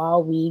 Hannah,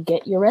 while we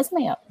get your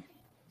resume up.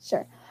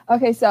 Sure.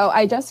 Okay, so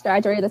I just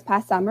graduated this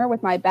past summer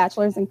with my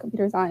bachelor's in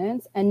computer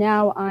science, and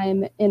now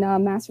I'm in a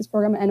master's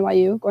program at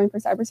NYU going for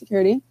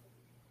cybersecurity.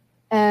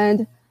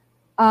 And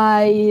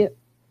I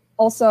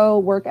also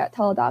work at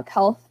Teladoc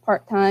Health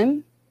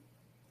part-time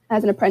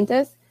as an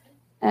apprentice.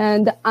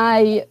 And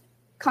I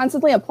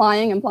constantly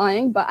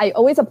applying, but I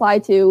always apply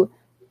to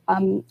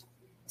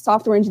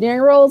software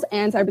engineering roles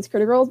and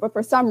cybersecurity roles. But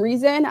for some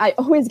reason, I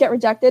always get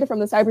rejected from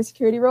the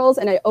cybersecurity roles,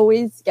 and I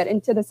always get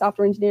into the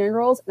software engineering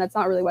roles, and that's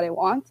not really what I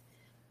want.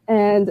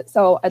 And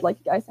so I'd like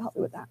you guys to help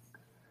me with that.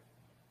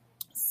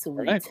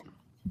 Sweet.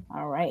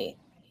 All right.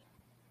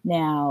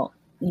 Now,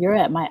 you're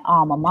at my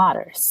alma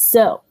mater.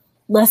 So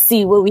let's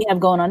see what we have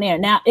going on there.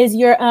 Now, is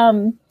your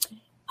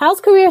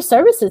how's career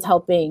services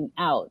helping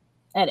out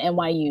at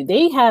NYU?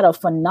 They had a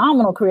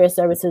phenomenal career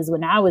services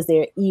when I was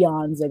there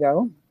eons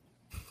ago.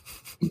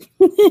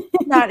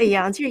 Not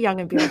eons. You're young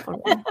and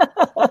beautiful.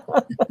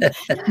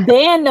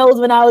 Dan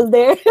knows when I was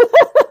there.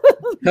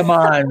 Come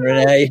on,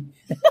 Renee.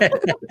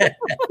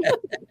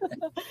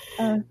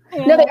 No,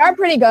 they are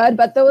pretty good,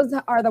 but those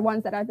are the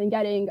ones that I've been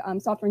getting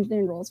software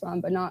engineering roles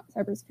from, but not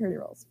cybersecurity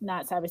roles.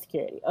 Not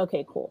cybersecurity.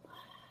 Okay, cool.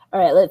 All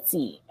right, let's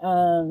see.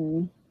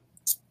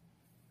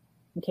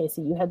 Okay,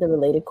 so you had the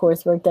related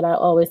coursework that I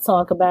always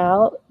talk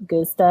about.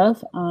 Good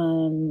stuff.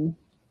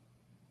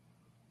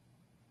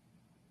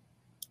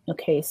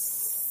 Okay,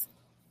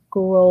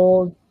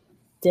 scroll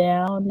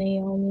down,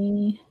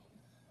 Naomi.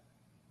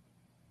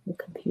 The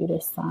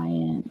computer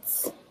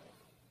science,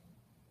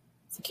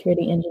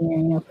 security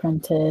engineering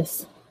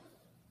apprentice.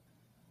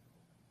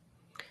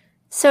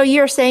 So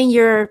you're saying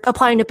you're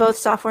applying to both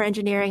software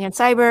engineering and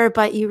cyber,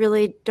 but you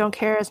really don't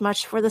care as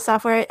much for the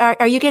software.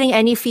 Are you getting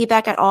any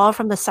feedback at all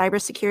from the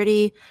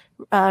cybersecurity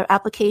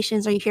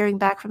applications? Are you hearing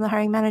back from the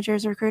hiring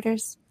managers or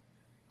recruiters?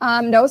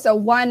 No. So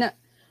one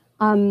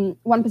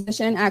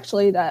position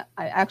actually that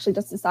I actually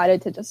just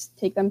decided to just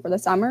take them for the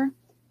summer.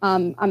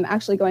 I'm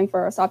actually going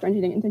for a software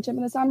engineering internship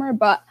in the summer,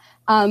 but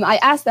I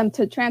asked them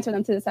to transfer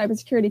them to the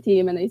cybersecurity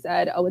team, and they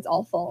said, "Oh, it's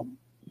all full."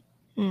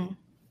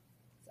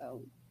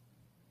 So,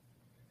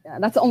 yeah,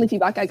 that's the only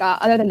feedback I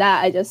got. Other than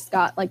that, I just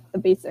got like the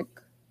basic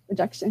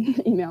rejection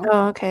email.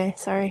 Oh, okay.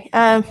 Sorry.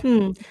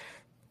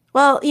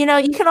 Well, you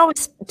can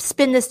always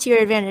spin this to your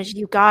advantage.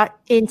 You got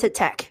into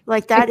tech.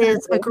 Like that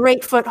is a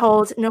great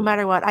foothold no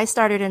matter what. I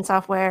started in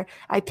software.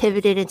 I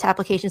pivoted into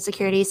application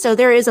security. So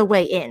there is a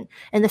way in.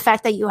 And the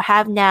fact that you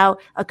have now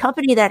a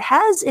company that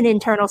has an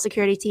internal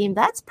security team,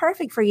 that's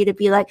perfect for you to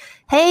be like,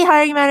 hey,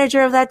 hiring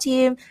manager of that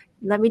team,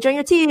 let me join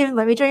your team.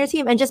 Let me join your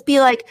team. And just be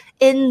like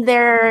in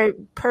their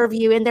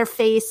purview, in their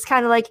face,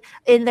 kind of like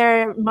in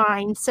their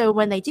mind. So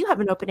when they do have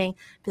an opening,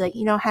 be like,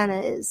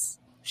 Hannah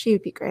she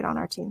would be great on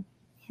our team,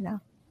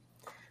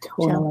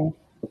 Totally.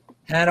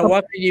 Hannah,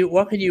 what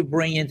can you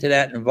bring into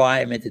that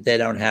environment that they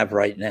don't have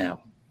right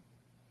now?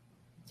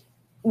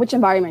 Which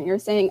environment you're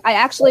saying? I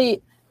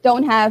actually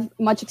don't have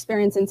much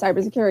experience in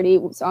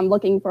cybersecurity, so I'm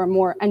looking for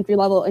more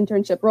entry-level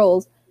internship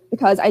roles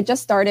because I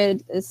just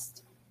started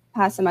this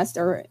past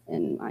semester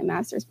in my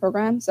master's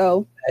program,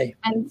 and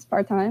it's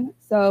part-time.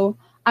 So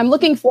I'm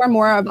looking for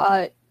more of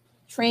a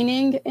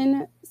training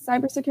in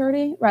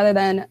cybersecurity rather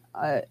than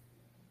a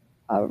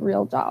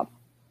real job.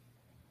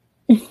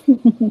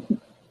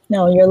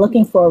 No, you're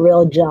looking for a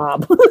real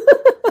job.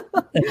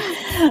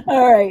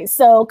 All right.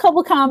 So a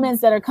couple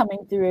comments that are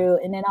coming through,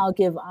 and then I'll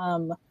give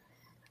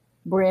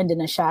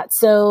Brandon a shot.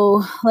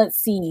 So let's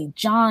see.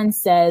 John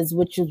says,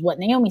 which is what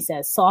Naomi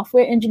says,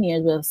 software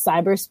engineers with a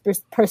cyber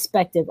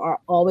perspective are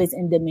always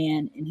in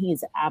demand, and he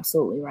is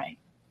absolutely right.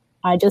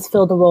 I just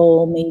filled a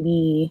role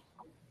maybe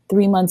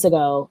 3 months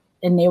ago,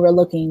 and they were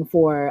looking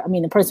for,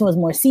 the person was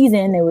more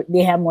seasoned.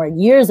 They had more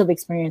years of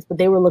experience, but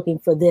they were looking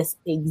for this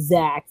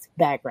exact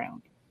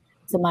background.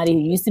 Somebody who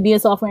used to be a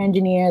software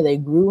engineer, they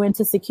grew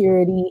into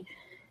security.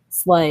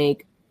 It's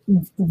like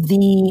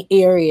the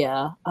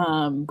area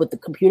with the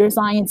computer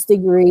science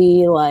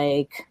degree,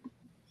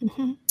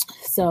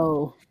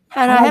 so.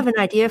 And I have an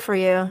idea for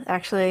you,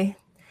 actually.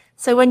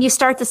 So when you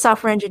start the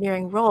software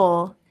engineering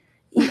role,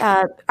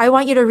 I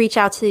want you to reach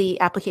out to the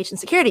application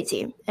security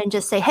team and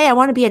just say, hey, I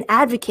want to be an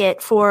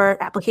advocate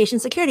for application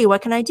security.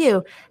 What can I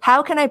do?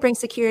 How can I bring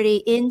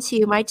security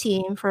into my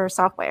team for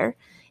software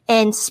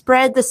and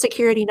spread the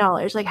security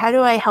knowledge? Like, how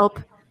do I help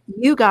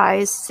you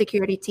guys,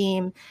 security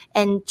team,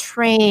 and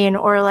train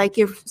or like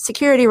your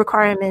security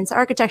requirements,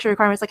 architecture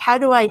requirements? Like, how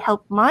do I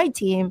help my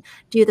team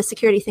do the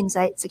security things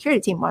that security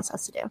team wants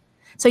us to do?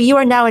 So you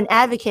are now an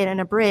advocate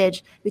and a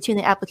bridge between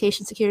the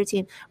application security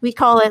team. We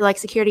call it like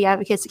security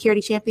advocates,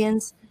 security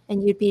champions,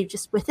 and you'd be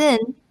just within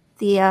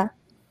the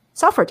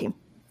software team.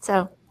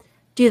 So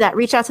do that.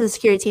 Reach out to the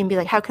security team and be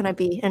like, how can I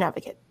be an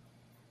advocate?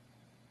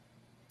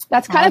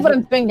 That's kind of what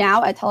I'm doing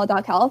now at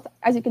Teladoc Health.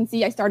 As you can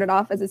see, I started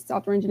off as a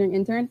software engineering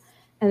intern,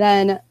 and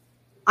then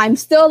I'm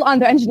still on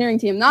the engineering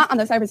team, not on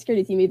the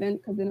cybersecurity team even,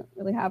 because they don't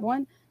really have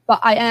one, but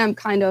I am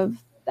kind of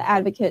the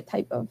advocate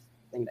type of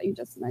thing that you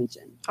just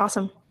mentioned.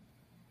 Awesome.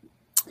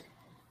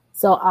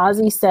 So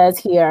Ozzy says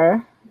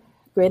here,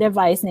 Great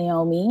advice,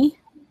 Naomi.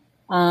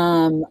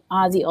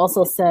 Ozzy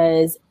also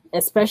says,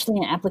 especially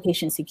in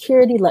application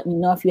security, let me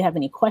know if you have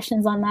any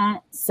questions on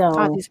that. So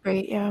Ozzy's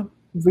great, yeah.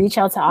 Reach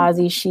out to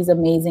Ozzy. She's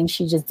amazing.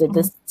 She just did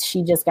this.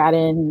 She just got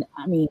in,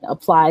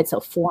 applied to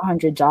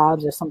 400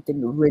 jobs or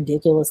something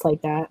ridiculous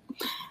like that.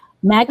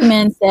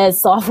 MacMan says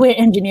software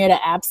engineer to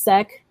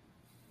AppSec.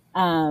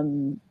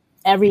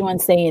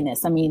 Everyone's saying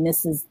this.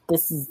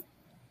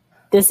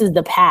 This is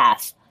the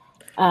path.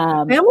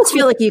 I almost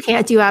feel like you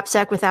can't do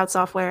AppSec without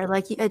software.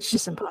 Like, it's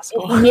just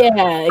impossible.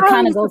 Yeah, it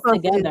kind of goes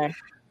together.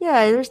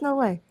 Yeah, there's no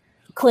way.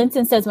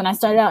 Clinton says, when I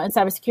started out in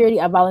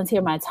cybersecurity, I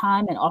volunteered my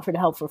time and offered to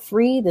help for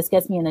free. This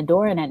gets me in the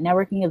door and at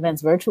networking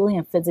events virtually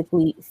and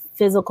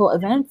physical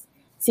events.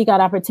 Seek out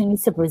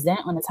opportunities to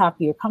present on the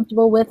topic you're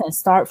comfortable with and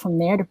start from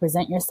there to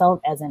present yourself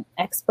as an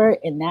expert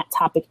in that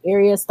topic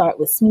area. Start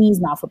with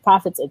SMEs,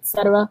 not-for-profits,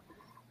 etc.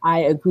 I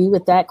agree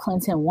with that,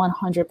 Clinton,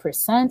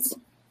 100%.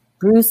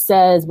 Bruce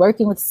says,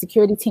 working with the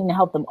security team to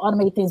help them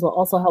automate things will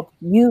also help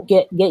you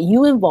get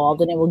you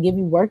involved, and it will give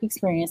you work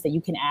experience that you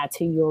can add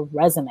to your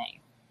resume,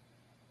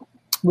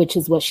 which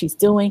is what she's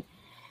doing.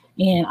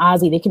 And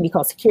Ozzy, they can be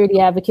called security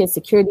advocates,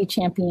 security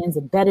champions,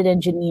 embedded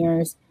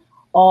engineers,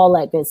 all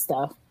that good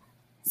stuff.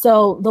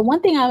 So the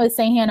one thing I would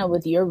say, Hannah,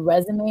 with your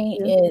resume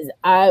is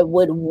I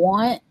would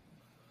want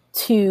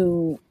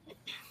to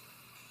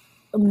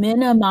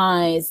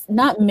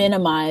not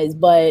minimize,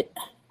 but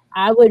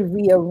I would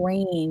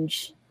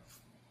rearrange.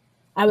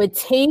 I would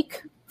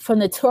take from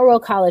the Toro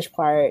College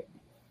part,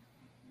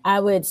 I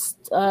would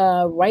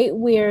right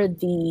where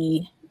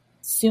the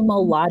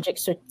Sumo Logic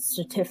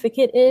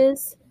certificate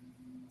is.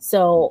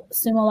 So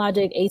Sumo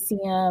Logic,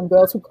 ACM,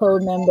 Girls Who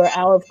Code member,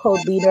 Hour of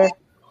Code leader,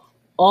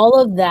 all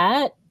of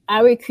that,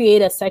 I would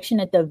create a section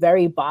at the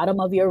very bottom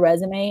of your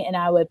resume and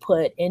I would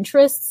put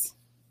interests.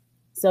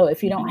 So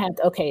if you don't have,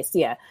 So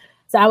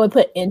I would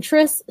put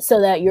interests so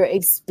that your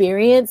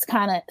experience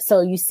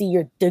so you see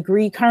your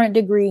degree, current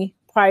degree,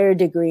 prior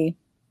degree,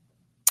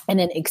 and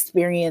then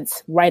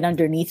experience right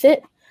underneath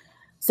it,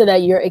 so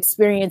that your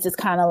experience is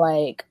kind of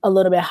like a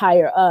little bit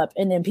higher up.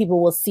 And then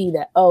people will see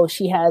that, oh,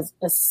 she has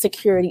a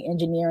security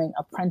engineering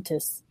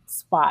apprentice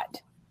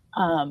spot.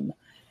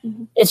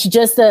 It's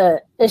just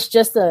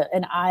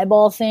an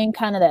eyeball thing,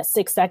 kind of that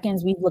 6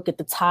 seconds. We look at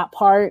the top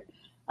part,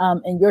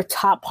 and your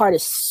top part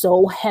is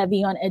so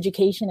heavy on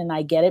education. And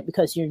I get it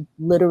because you're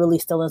literally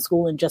still in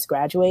school and just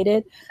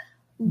graduated.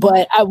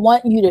 But I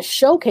want you to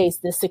showcase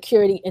the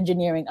security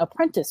engineering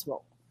apprentice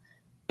role.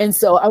 And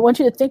so I want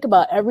you to think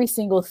about every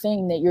single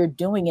thing that you're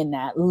doing in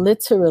that,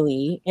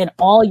 literally, in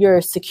all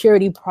your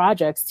security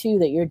projects too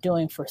that you're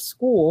doing for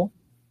school,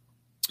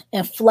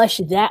 and flesh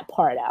that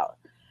part out.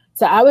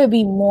 So I would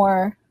be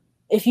more,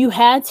 if you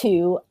had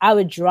to, I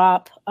would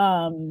drop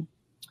the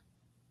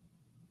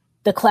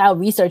cloud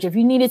research. If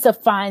you needed to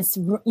find,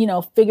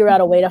 figure out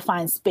a way to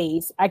find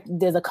space,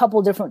 there's a couple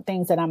different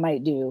things that I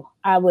might do.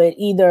 I would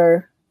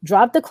either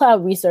drop the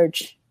cloud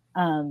research,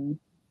 role,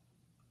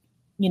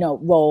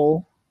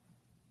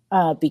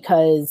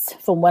 because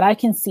from what I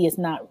can see, it's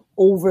not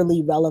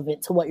overly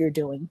relevant to what you're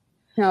doing.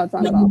 No, it's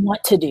not what you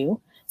want to do.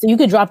 So you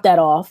could drop that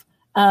off.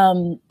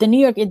 The New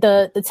York,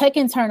 the tech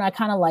intern, I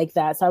kind of like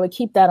that. So I would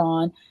keep that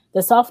on.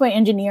 The software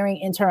engineering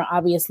intern,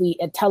 obviously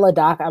at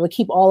Teladoc, I would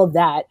keep all of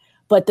that.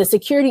 But the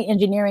security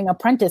engineering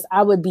apprentice,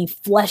 I would be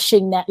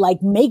fleshing that,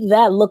 like make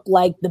that look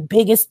like the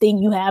biggest thing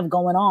you have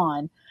going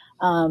on.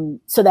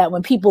 So that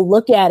when people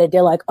look at it,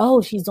 they're like,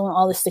 oh, she's doing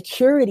all this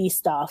security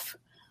stuff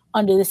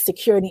under the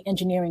security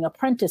engineering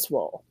apprentice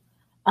role.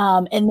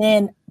 And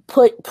then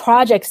put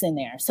projects in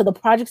there. So the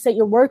projects that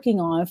you're working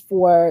on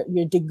for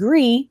your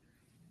degree,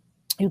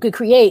 you could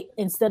create,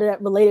 instead of that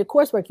related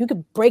coursework, you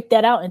could break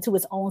that out into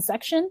its own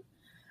section,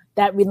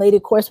 that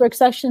related coursework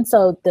section.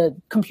 So the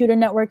computer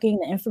networking,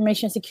 the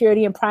information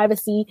security and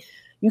privacy,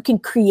 you can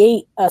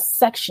create a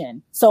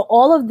section. So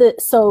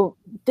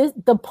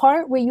the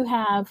part where you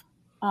have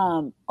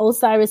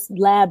Osiris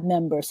Lab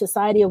member,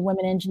 Society of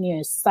Women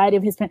Engineers, Society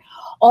of Hispanic,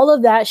 all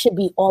of that should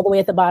be all the way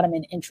at the bottom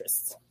in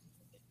interests.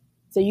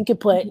 So you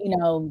could put,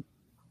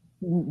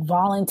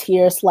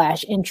 volunteer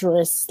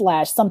 /interest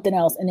 /something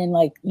else. And then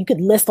you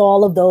could list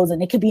all of those,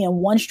 and it could be in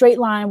one straight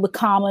line with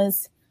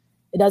commas.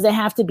 It doesn't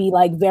have to be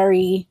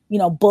very,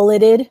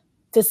 bulleted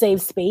to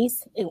save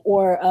space,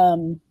 or,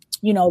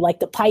 like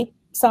the pipe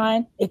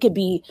sign. It could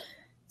be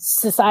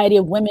Society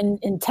of Women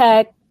in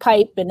Tech,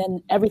 pipe, and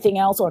then everything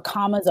else, or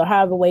commas, or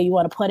however way you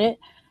want to put it.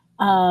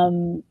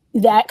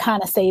 That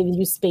kind of saves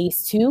you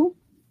space too.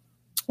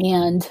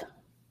 And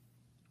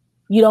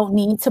you don't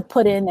need to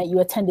put in that you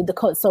attended the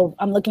code. So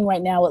I'm looking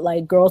right now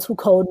at Girls Who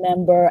Code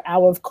member,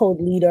 Hour of Code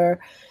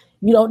leader.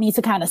 You don't need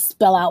to kind of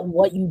spell out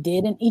what you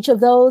did in each of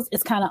those.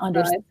 It's kind of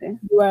understood.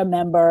 You're a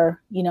member,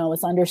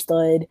 it's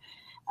understood.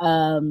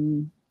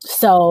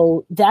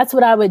 So that's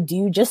what I would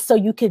do, just so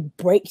you could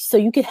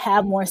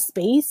have more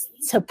space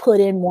to put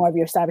in more of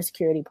your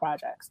cybersecurity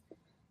projects.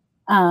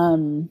 How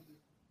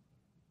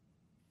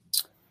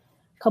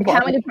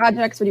many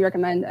projects would you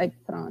recommend I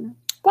put on?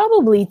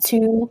 Probably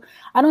 2.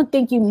 I don't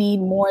think you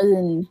need more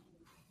than,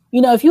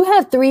 if you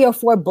have 3 or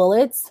 4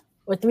 bullets,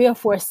 or 3 or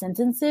 4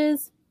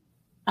 sentences,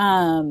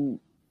 when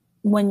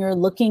you're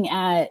looking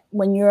at,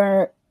 when you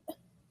are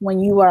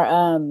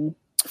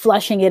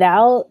fleshing it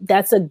out,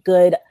 that's a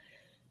good,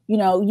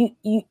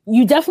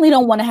 you definitely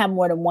don't want to have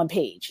more than 1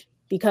 page,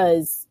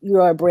 because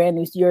you're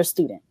a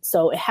student.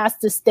 So it has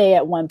to stay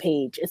at 1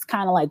 page. It's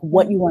kind of like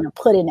what you want to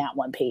put in that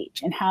 1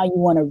 page and how you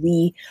want to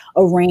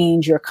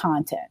rearrange your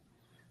content.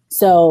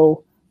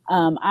 So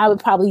I would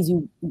probably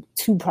do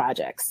 2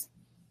 projects,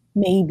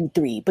 maybe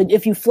 3. But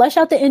if you flesh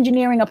out the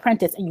engineering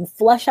apprentice and you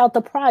flesh out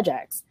the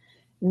projects,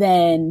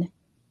 then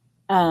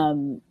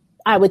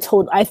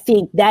I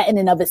think that in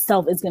and of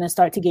itself is going to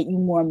start to get you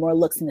more and more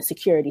looks in the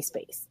security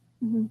space.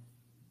 Mm-hmm.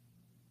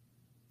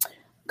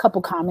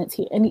 Couple comments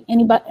here.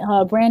 Anybody,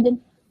 Brandon?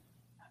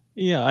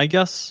 Yeah, I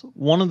guess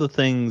one of the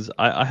things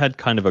I had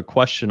kind of a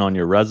question on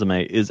your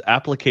resume is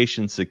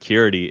application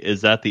security.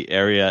 Is that the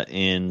area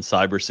in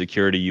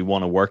cybersecurity you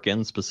want to work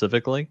in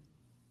specifically?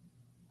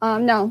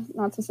 No,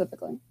 not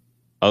specifically.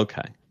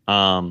 Okay.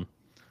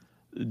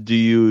 Do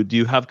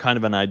you have kind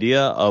of an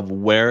idea of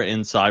where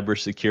in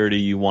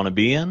cybersecurity you want to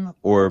be in,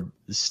 or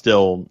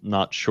still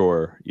not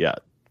sure yet?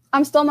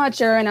 I'm still not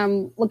sure, and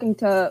I'm looking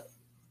to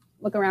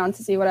look around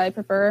to see what I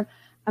prefer.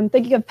 I'm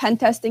thinking of pen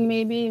testing,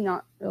 maybe.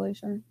 Not really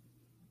sure.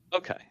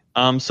 Okay.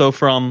 So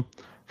from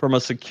a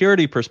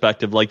security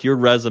perspective, like, your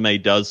resume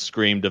does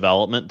scream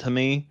development to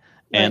me,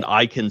 right. And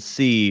I can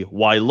see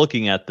why,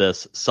 looking at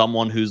this,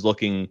 someone who's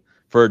looking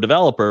for a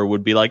developer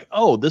would be like,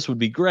 oh, this would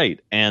be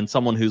great. And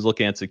someone who's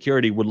looking at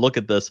security would look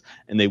at this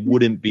and they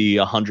wouldn't be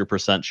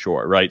 100%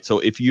 sure, right? So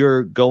if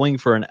you're going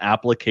for an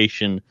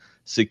application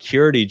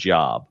security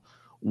job,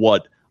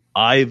 what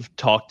I've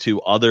talked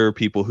to other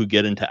people who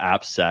get into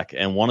AppSec,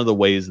 and one of the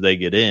ways they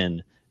get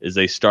in is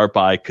they start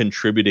by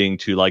contributing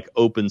to like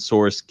open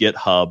source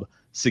GitHub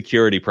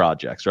security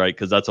projects, right?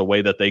 Because that's a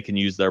way that they can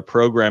use their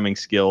programming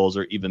skills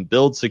or even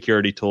build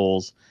security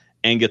tools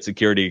and get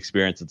security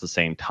experience at the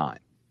same time.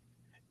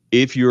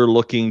 If you're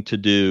looking to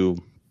do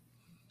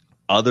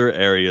other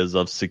areas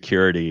of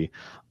security,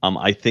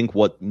 I think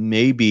what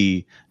may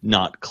be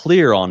not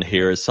clear on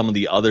here is some of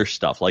the other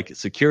stuff, like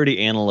security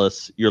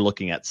analysts. You're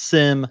looking at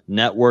SIM,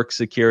 network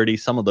security,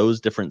 some of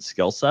those different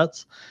skill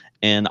sets.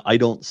 And I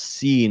don't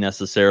see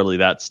necessarily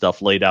that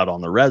stuff laid out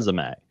on the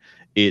resume.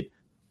 It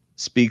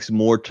speaks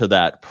more to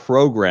that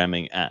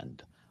programming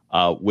end,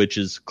 which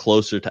is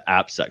closer to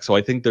AppSec. So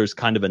I think there's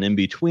kind of an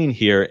in-between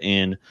here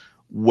in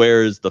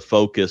where's the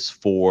focus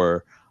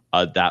for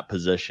that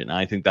position. And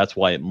I think that's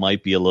why it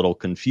might be a little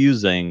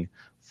confusing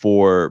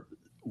for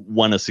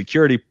when a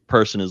security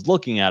person is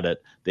looking at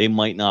it. They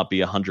might not be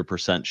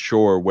 100%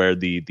 sure where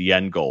the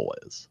end goal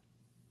is.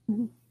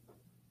 Mm-hmm.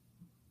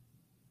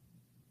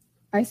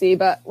 I see,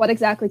 but what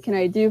exactly can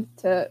I do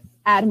to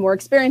add more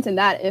experience in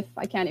that if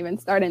I can't even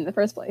start in the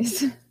first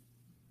place?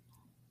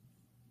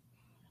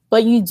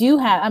 But you do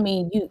have,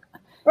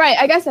 Right,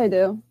 I guess I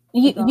do.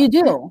 You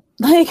do.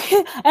 Like,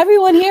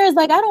 everyone here is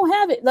like, I don't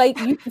have it. Like,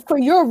 for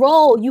your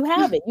role, you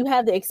have it. You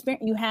have the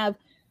experience. You have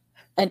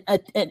an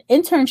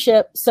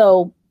internship.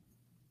 So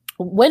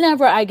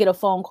whenever I get a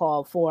phone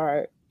call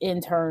for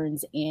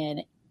interns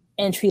in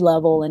entry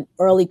level and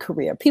early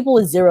career, people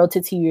with 0 to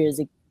 2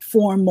 years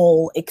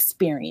formal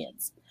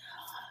experience,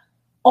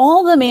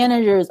 all the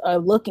managers are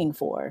looking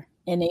for,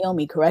 and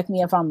Naomi, correct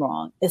me if I'm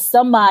wrong, is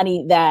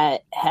somebody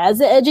that has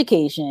an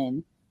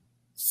education,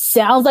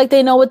 sounds like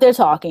they know what they're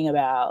talking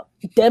about,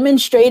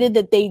 demonstrated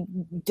that they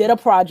did a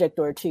project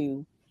or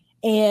 2,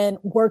 and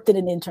worked in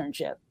an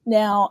internship.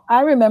 Now,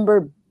 I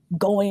remember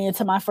going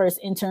into my first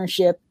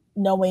internship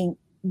knowing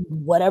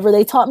whatever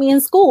they taught me in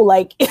school.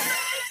 Like,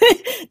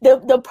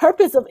 the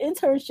purpose of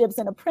internships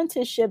and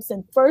apprenticeships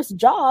and first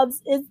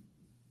jobs is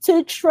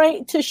to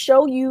train, to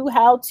show you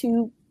how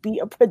to be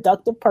a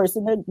productive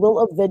person that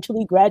will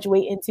eventually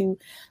graduate into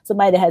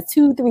somebody that has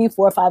 2, 3,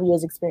 4, 5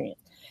 years experience.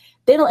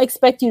 They don't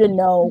expect you to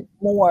know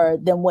more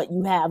than what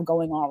you have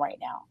going on right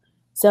now.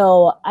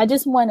 So I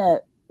just want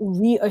to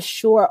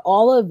reassure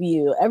all of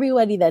you,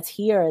 everybody that's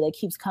here that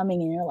keeps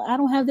coming in, you're like, I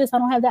don't have this, I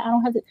don't have that, I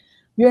don't have this.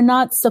 You're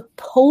not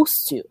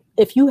supposed to.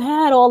 If you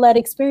had all that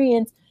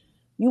experience,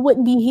 you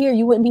wouldn't be here.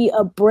 You wouldn't be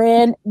a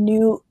brand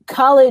new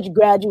college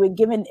graduate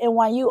giving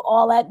NYU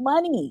all that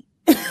money.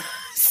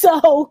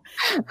 So,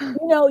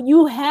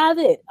 you have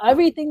it.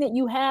 Everything that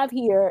you have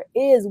here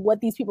is what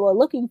these people are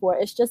looking for.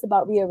 It's just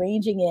about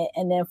rearranging it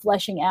and then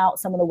fleshing out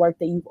some of the work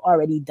that you've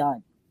already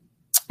done.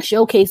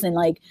 Showcasing,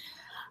 like,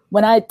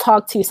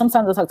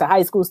 sometimes I talk to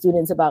high school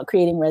students about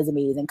creating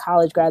resumes and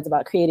college grads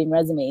about creating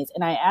resumes.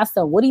 And I ask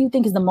them, what do you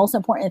think is the most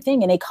important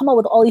thing? And they come up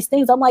with all these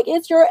things. I'm like,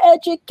 it's your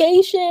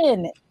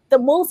education. The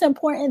most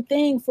important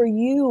thing for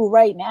you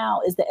right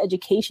now is the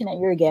education that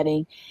you're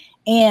getting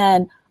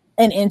and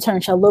an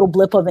internship, a little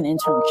blip of an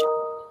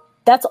internship.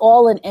 That's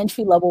all an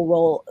entry-level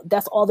role.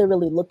 That's all they're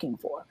really looking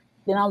for.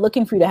 They're not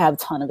looking for you to have a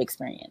ton of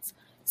experience.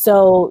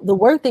 So the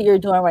work that you're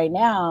doing right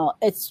now,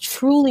 it's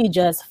truly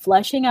just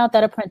fleshing out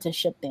that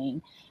apprenticeship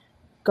thing.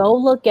 Go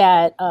look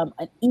at an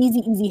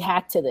easy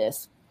hack to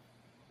this.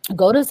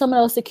 Go to some of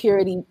those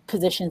security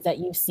positions that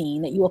you've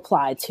seen, that you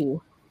applied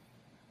to.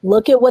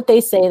 look at what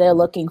they say they're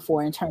looking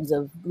for in terms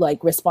of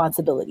like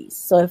responsibilities.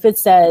 So if it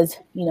says,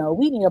 you know,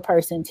 we need a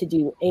person to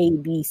do A,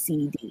 B,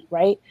 C, D,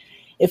 right?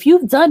 If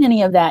you've done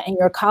any of that in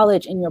your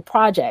college, in your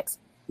projects,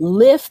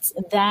 lift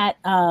that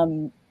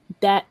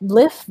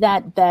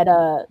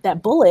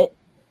bullet,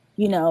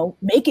 you know,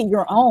 make it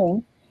your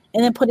own,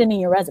 and then put it in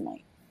your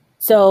resume.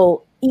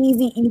 So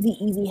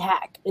easy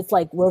hack. It's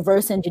like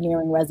reverse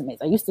engineering resumes.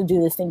 I used to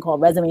do this thing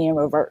called resume in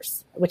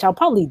reverse, which I'll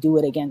probably do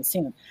it again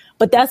soon.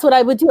 But that's what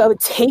I would do. I would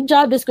take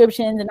job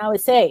descriptions and I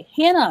would say,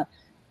 Hannah,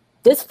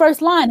 this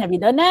first line, have you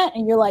done that?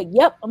 And you're like,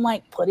 yep. I'm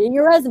like, put it in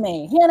your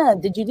resume. Hannah,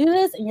 did you do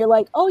this? And you're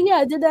like, oh yeah,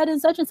 I did that in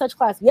such and such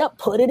class. Yep,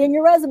 put it in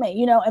your resume.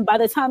 You know, and by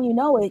the time you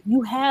know it,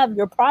 you have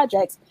your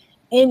projects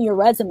in your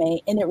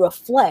resume and it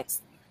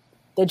reflects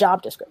the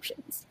job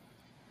descriptions.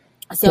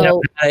 So you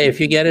know, if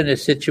you get in a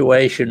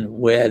situation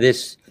where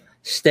this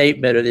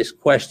statement or this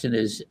question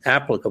is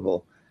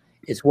applicable,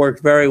 it's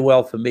worked very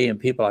well for me and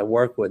people I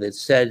work with. It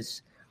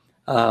says,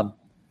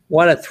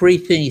 what are 3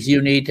 things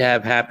you need to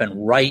have happen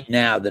right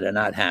now that are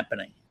not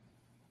happening?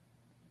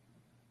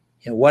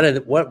 And what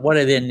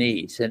are their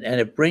needs? And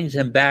it brings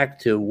them back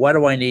to, what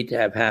do I need to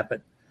have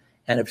happen?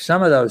 And if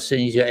some of those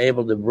things you're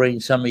able to bring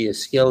some of your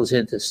skills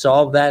in to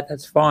solve that,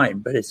 that's fine.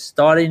 But it's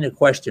starting the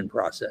question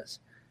process,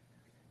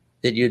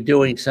 that you're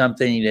doing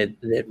something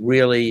that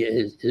really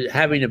is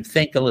having them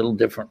think a little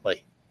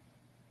differently.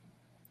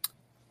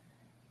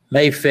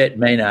 May fit,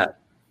 may not.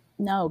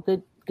 No,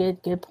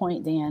 good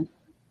point, Dan.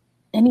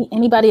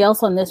 Anybody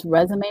else on this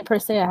resume per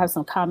se? I have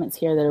some comments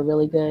here that are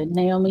really good.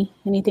 Naomi,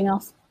 anything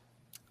else?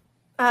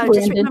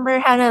 Just remember,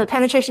 Hannah,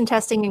 penetration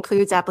testing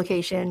includes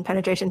application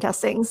penetration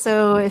testing.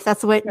 So if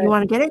that's what you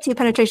want to get into,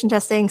 penetration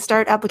testing,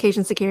 start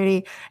application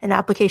security and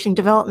application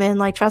development.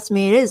 Like, trust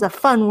me, it is a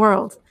fun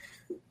world.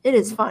 It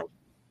is fun.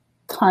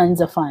 Tons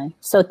of fun.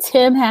 So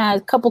Tim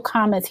has a couple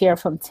comments here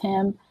from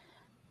Tim,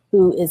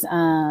 who is,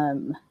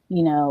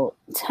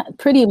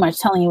 pretty much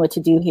telling you what to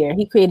do here.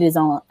 He created his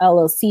own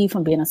LLC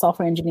from being a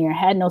software engineer,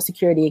 had no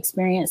security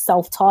experience,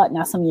 self-taught.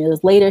 Now, some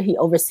years later, he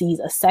oversees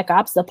a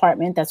SecOps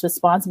department that's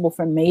responsible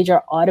for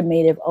major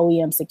automotive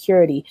OEM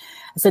security.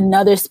 It's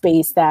another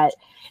space that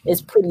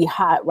is pretty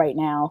hot right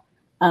now.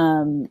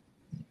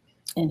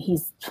 And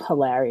he's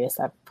hilarious.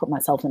 I put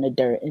myself in the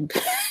dirt and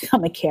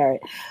I'm a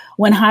carrot.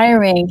 When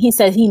hiring, he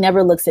says he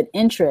never looks at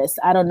interests.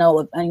 I don't know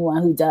of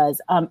anyone who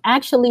does.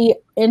 Actually,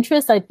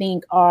 interests, I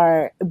think,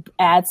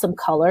 add some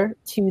color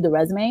to the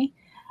resume.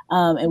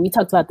 And we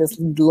talked about this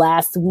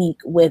last week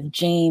with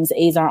James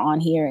Azar on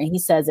here. And he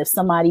says if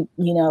somebody,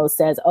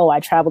 says, oh,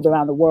 I traveled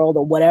around the world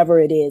or whatever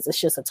it is,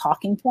 it's just a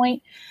talking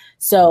point.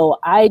 So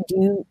I'm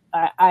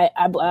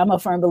a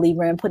firm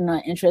believer in putting on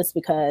interest,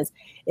 because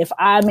if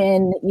I'm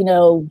in,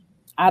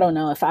 I don't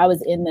know, if I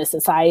was in the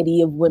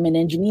Society of Women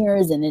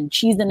Engineers and then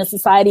she's in the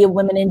Society of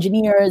Women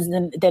Engineers,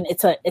 then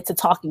it's a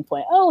talking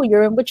point. Oh,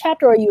 you're in, what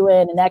chapter are you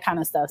in? And that kind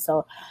of stuff.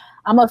 So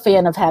I'm a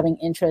fan of having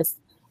interest.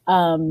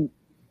 Tim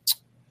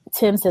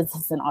says this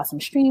is an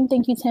awesome stream.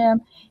 Thank you, Tim.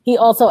 He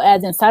also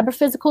adds in cyber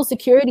physical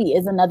security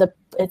is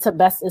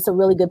it's a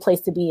really good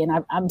place to be.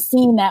 And I'm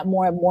seeing that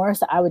more and more.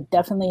 So I would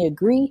definitely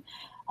agree.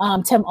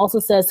 Tim also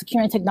says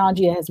securing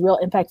technology has real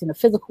impact in the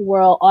physical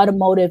world,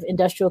 automotive,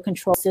 industrial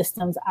control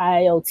systems,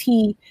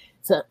 IoT.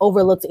 It's an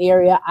overlooked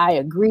area. I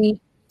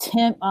agree.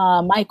 Tim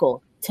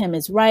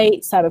is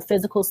right. Cyber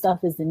physical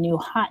stuff is the new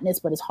hotness,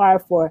 but it's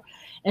hard for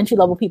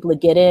entry-level people to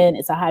get in.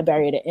 It's a high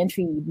barrier to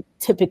entry. You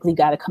typically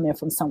got to come in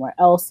from somewhere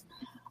else.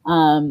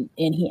 And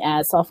he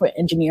adds software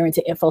engineering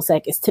to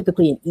InfoSec is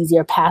typically an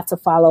easier path to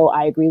follow.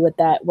 I agree with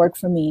that. Worked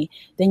for me.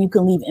 Then you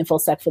can leave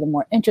InfoSec for the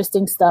more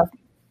interesting stuff.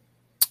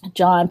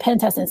 John, pen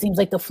testing seems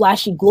like the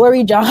flashy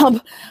glory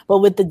job, but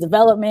with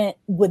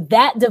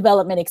that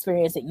development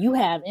experience that you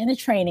have in the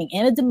training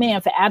and a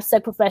demand for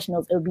AppSec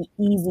professionals, it would be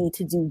easy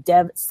to do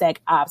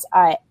DevSecOps.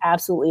 I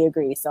absolutely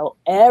agree. So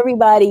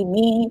everybody,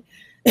 me,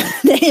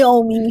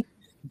 Naomi,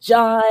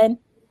 John,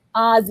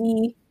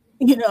 Ozzy,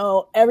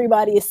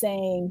 everybody is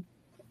saying,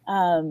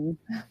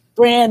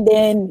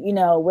 Brandon,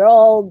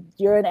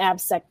 you're an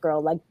AppSec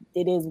girl. Like,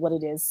 it is what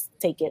it is.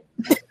 Take it.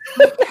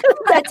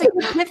 That's a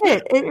good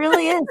pivot. It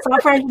really is.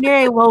 Software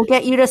engineering will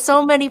get you to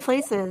so many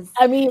places.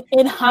 I mean,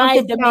 in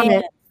high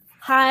demand,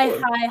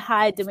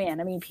 high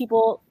demand. I mean,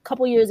 people,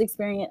 couple years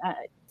experience.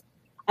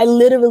 I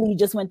literally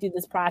just went through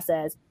this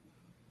process,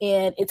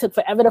 and it took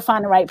forever to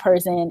find the right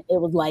person. It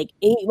was like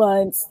 8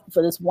 months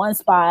for this one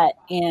spot,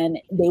 and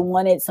they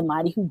wanted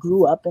somebody who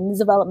grew up in the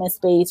development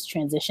space,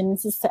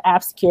 transitioned to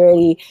app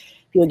security.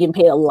 People getting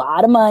paid a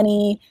lot of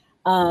money,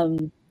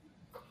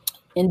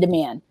 in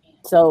demand.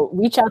 So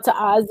reach out to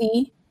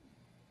Ozzy,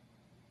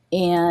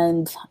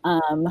 and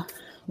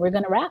we're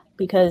going to wrap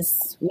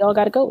because we all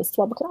got to go. It's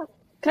 12 o'clock.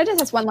 Can I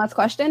just ask one last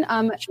question?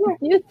 Sure.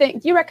 Do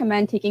you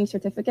recommend taking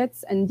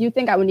certificates? And do you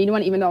think I would need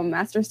one even though I'm a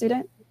master's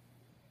student?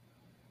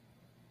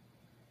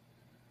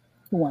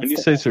 When you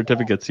say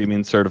certificates, you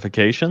mean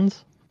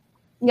certifications?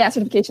 Yeah,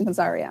 certifications. I'm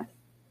sorry, yeah.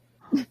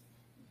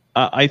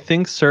 I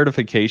think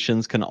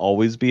certifications can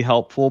always be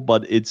helpful,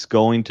 but it's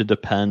going to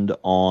depend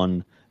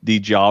on the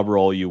job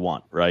role you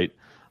want, right?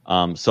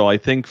 So I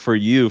think for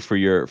you, for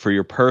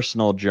your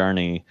personal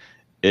journey,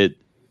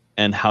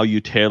 and how you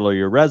tailor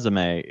your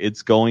resume,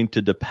 it's going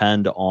to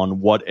depend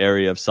on what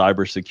area of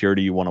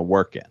cybersecurity you want to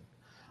work in.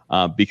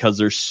 Because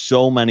there's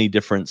so many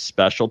different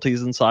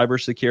specialties in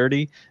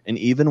cybersecurity. And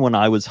even when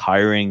I was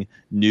hiring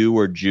new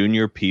or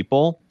junior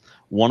people,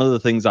 one of the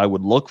things I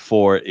would look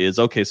for is,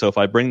 okay, so if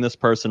I bring this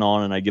person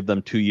on and I give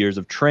them 2 years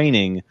of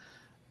training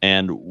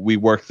and we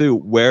work through,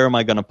 where am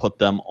I going to put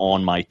them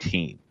on my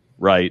team,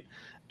 right?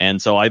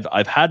 And so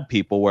I've had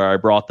people where I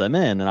brought them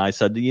in and I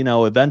said,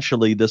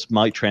 eventually this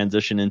might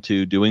transition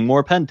into doing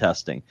more pen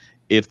testing.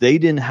 If they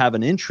didn't have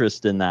an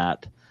interest in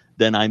that,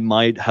 then I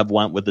might have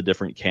went with a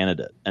different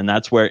candidate. And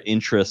that's where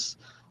interests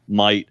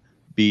might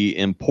be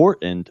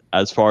important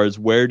as far as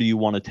where do you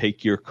want to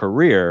take your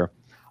career,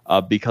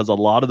 because a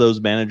lot of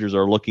those managers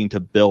are looking to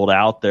build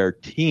out their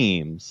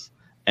teams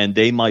and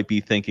they might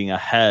be thinking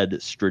ahead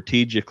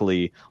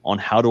strategically on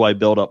how do I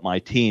build up my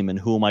team and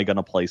who am I going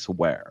to place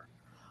where.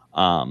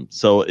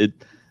 So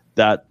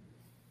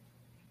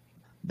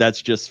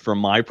that's just from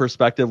my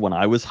perspective when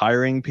I was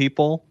hiring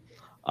people.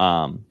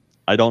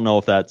 I don't know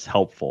if that's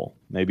helpful.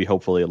 Maybe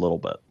hopefully a little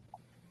bit.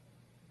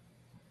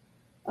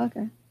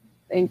 Okay.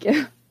 Thank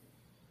you.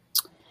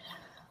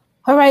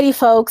 Alrighty,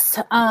 folks.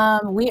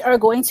 We are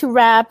going to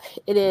wrap.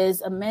 It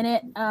is a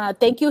minute.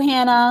 Thank you,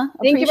 Hannah.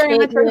 Thank you very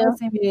much for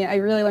listening to me. I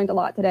really learned a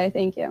lot today.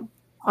 Thank you.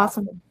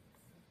 Awesome.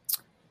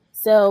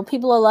 So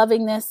people are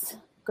loving this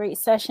great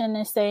session.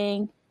 They're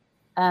saying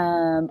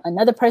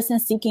another person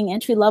seeking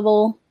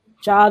entry-level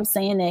jobs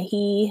saying that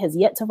he has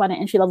yet to find an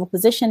entry-level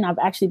position. I've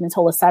actually been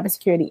told a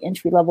cybersecurity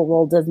entry-level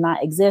role does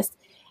not exist.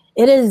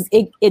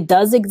 It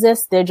does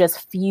exist. They're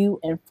just few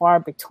and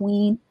far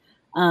between.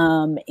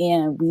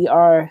 And we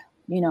are,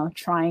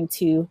 trying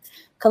to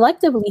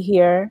collectively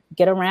here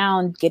get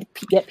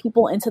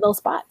people into those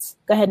spots.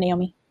 Go ahead,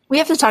 Naomi. We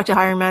have to talk to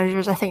hiring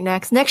managers, I think,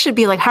 next. Next should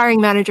be like hiring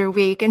manager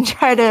week and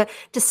try to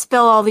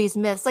dispel all these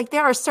myths. Like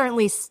there are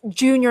certainly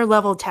junior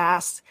level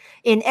tasks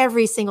in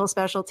every single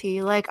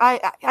specialty. Like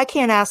I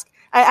can't ask,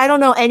 I don't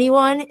know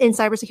anyone in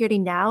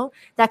cybersecurity now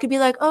that could be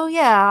like, oh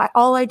yeah,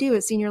 all I do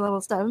is senior level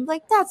stuff. I'm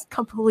like, that's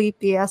complete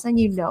BS and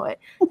you know it.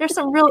 There's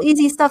some real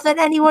easy stuff that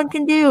anyone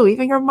can do,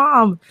 even your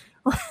mom.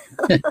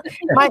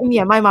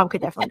 My mom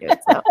could definitely do it.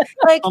 So,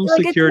 some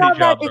security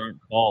jobs aren't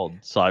called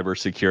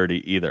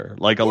cybersecurity either.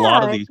 Like a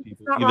lot of these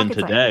people, even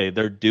today,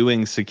 they're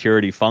doing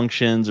security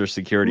functions or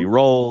security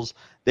roles.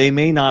 They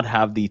may not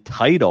have the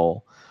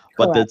title,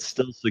 but that's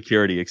still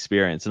security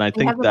experience. And I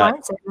think that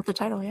with the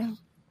title, yeah,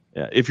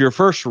 if your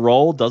first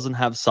role doesn't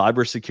have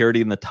cybersecurity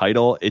in the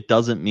title, it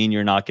doesn't mean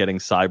you're not getting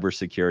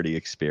cybersecurity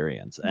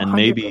experience. And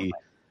 100%.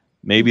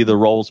 Maybe the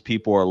roles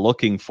people are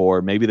looking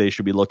for, maybe they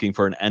should be looking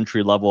for an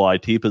entry-level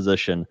IT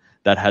position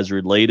that has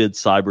related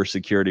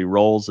cybersecurity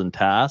roles and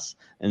tasks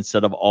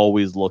instead of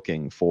always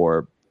looking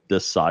for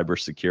this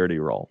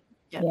cybersecurity role.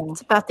 Yeah, it's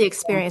about the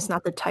experience,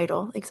 not the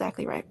title.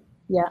 Exactly right.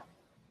 Yeah.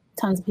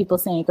 Tons of people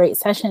saying great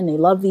session. They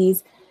love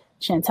these.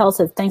 Chantel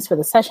says, thanks for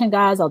the session,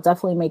 guys. I'll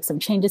definitely make some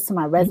changes to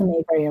my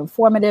resume. Very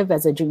informative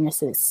as a junior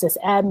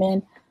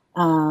sysadmin.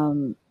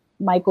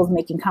 Michael's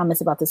making comments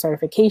about the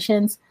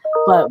certifications,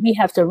 but we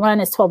have to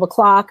run. It's 12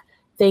 o'clock.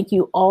 Thank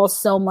you all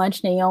so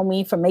much,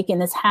 Naomi, for making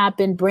this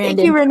happen. Brandon.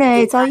 Thank you,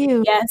 Renee. It's all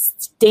you.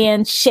 Yes.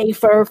 Dan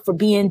Schaefer for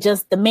being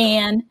just the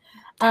man.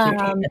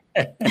 And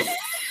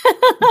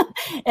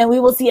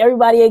we will see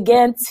everybody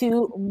again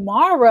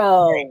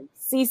tomorrow.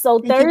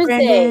 CISO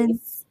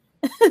Thursdays.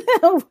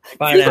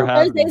 Bye now.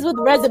 Thursdays with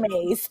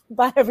resumes.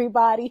 Bye,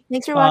 everybody.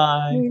 Thanks for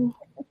watching.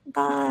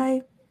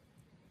 Bye.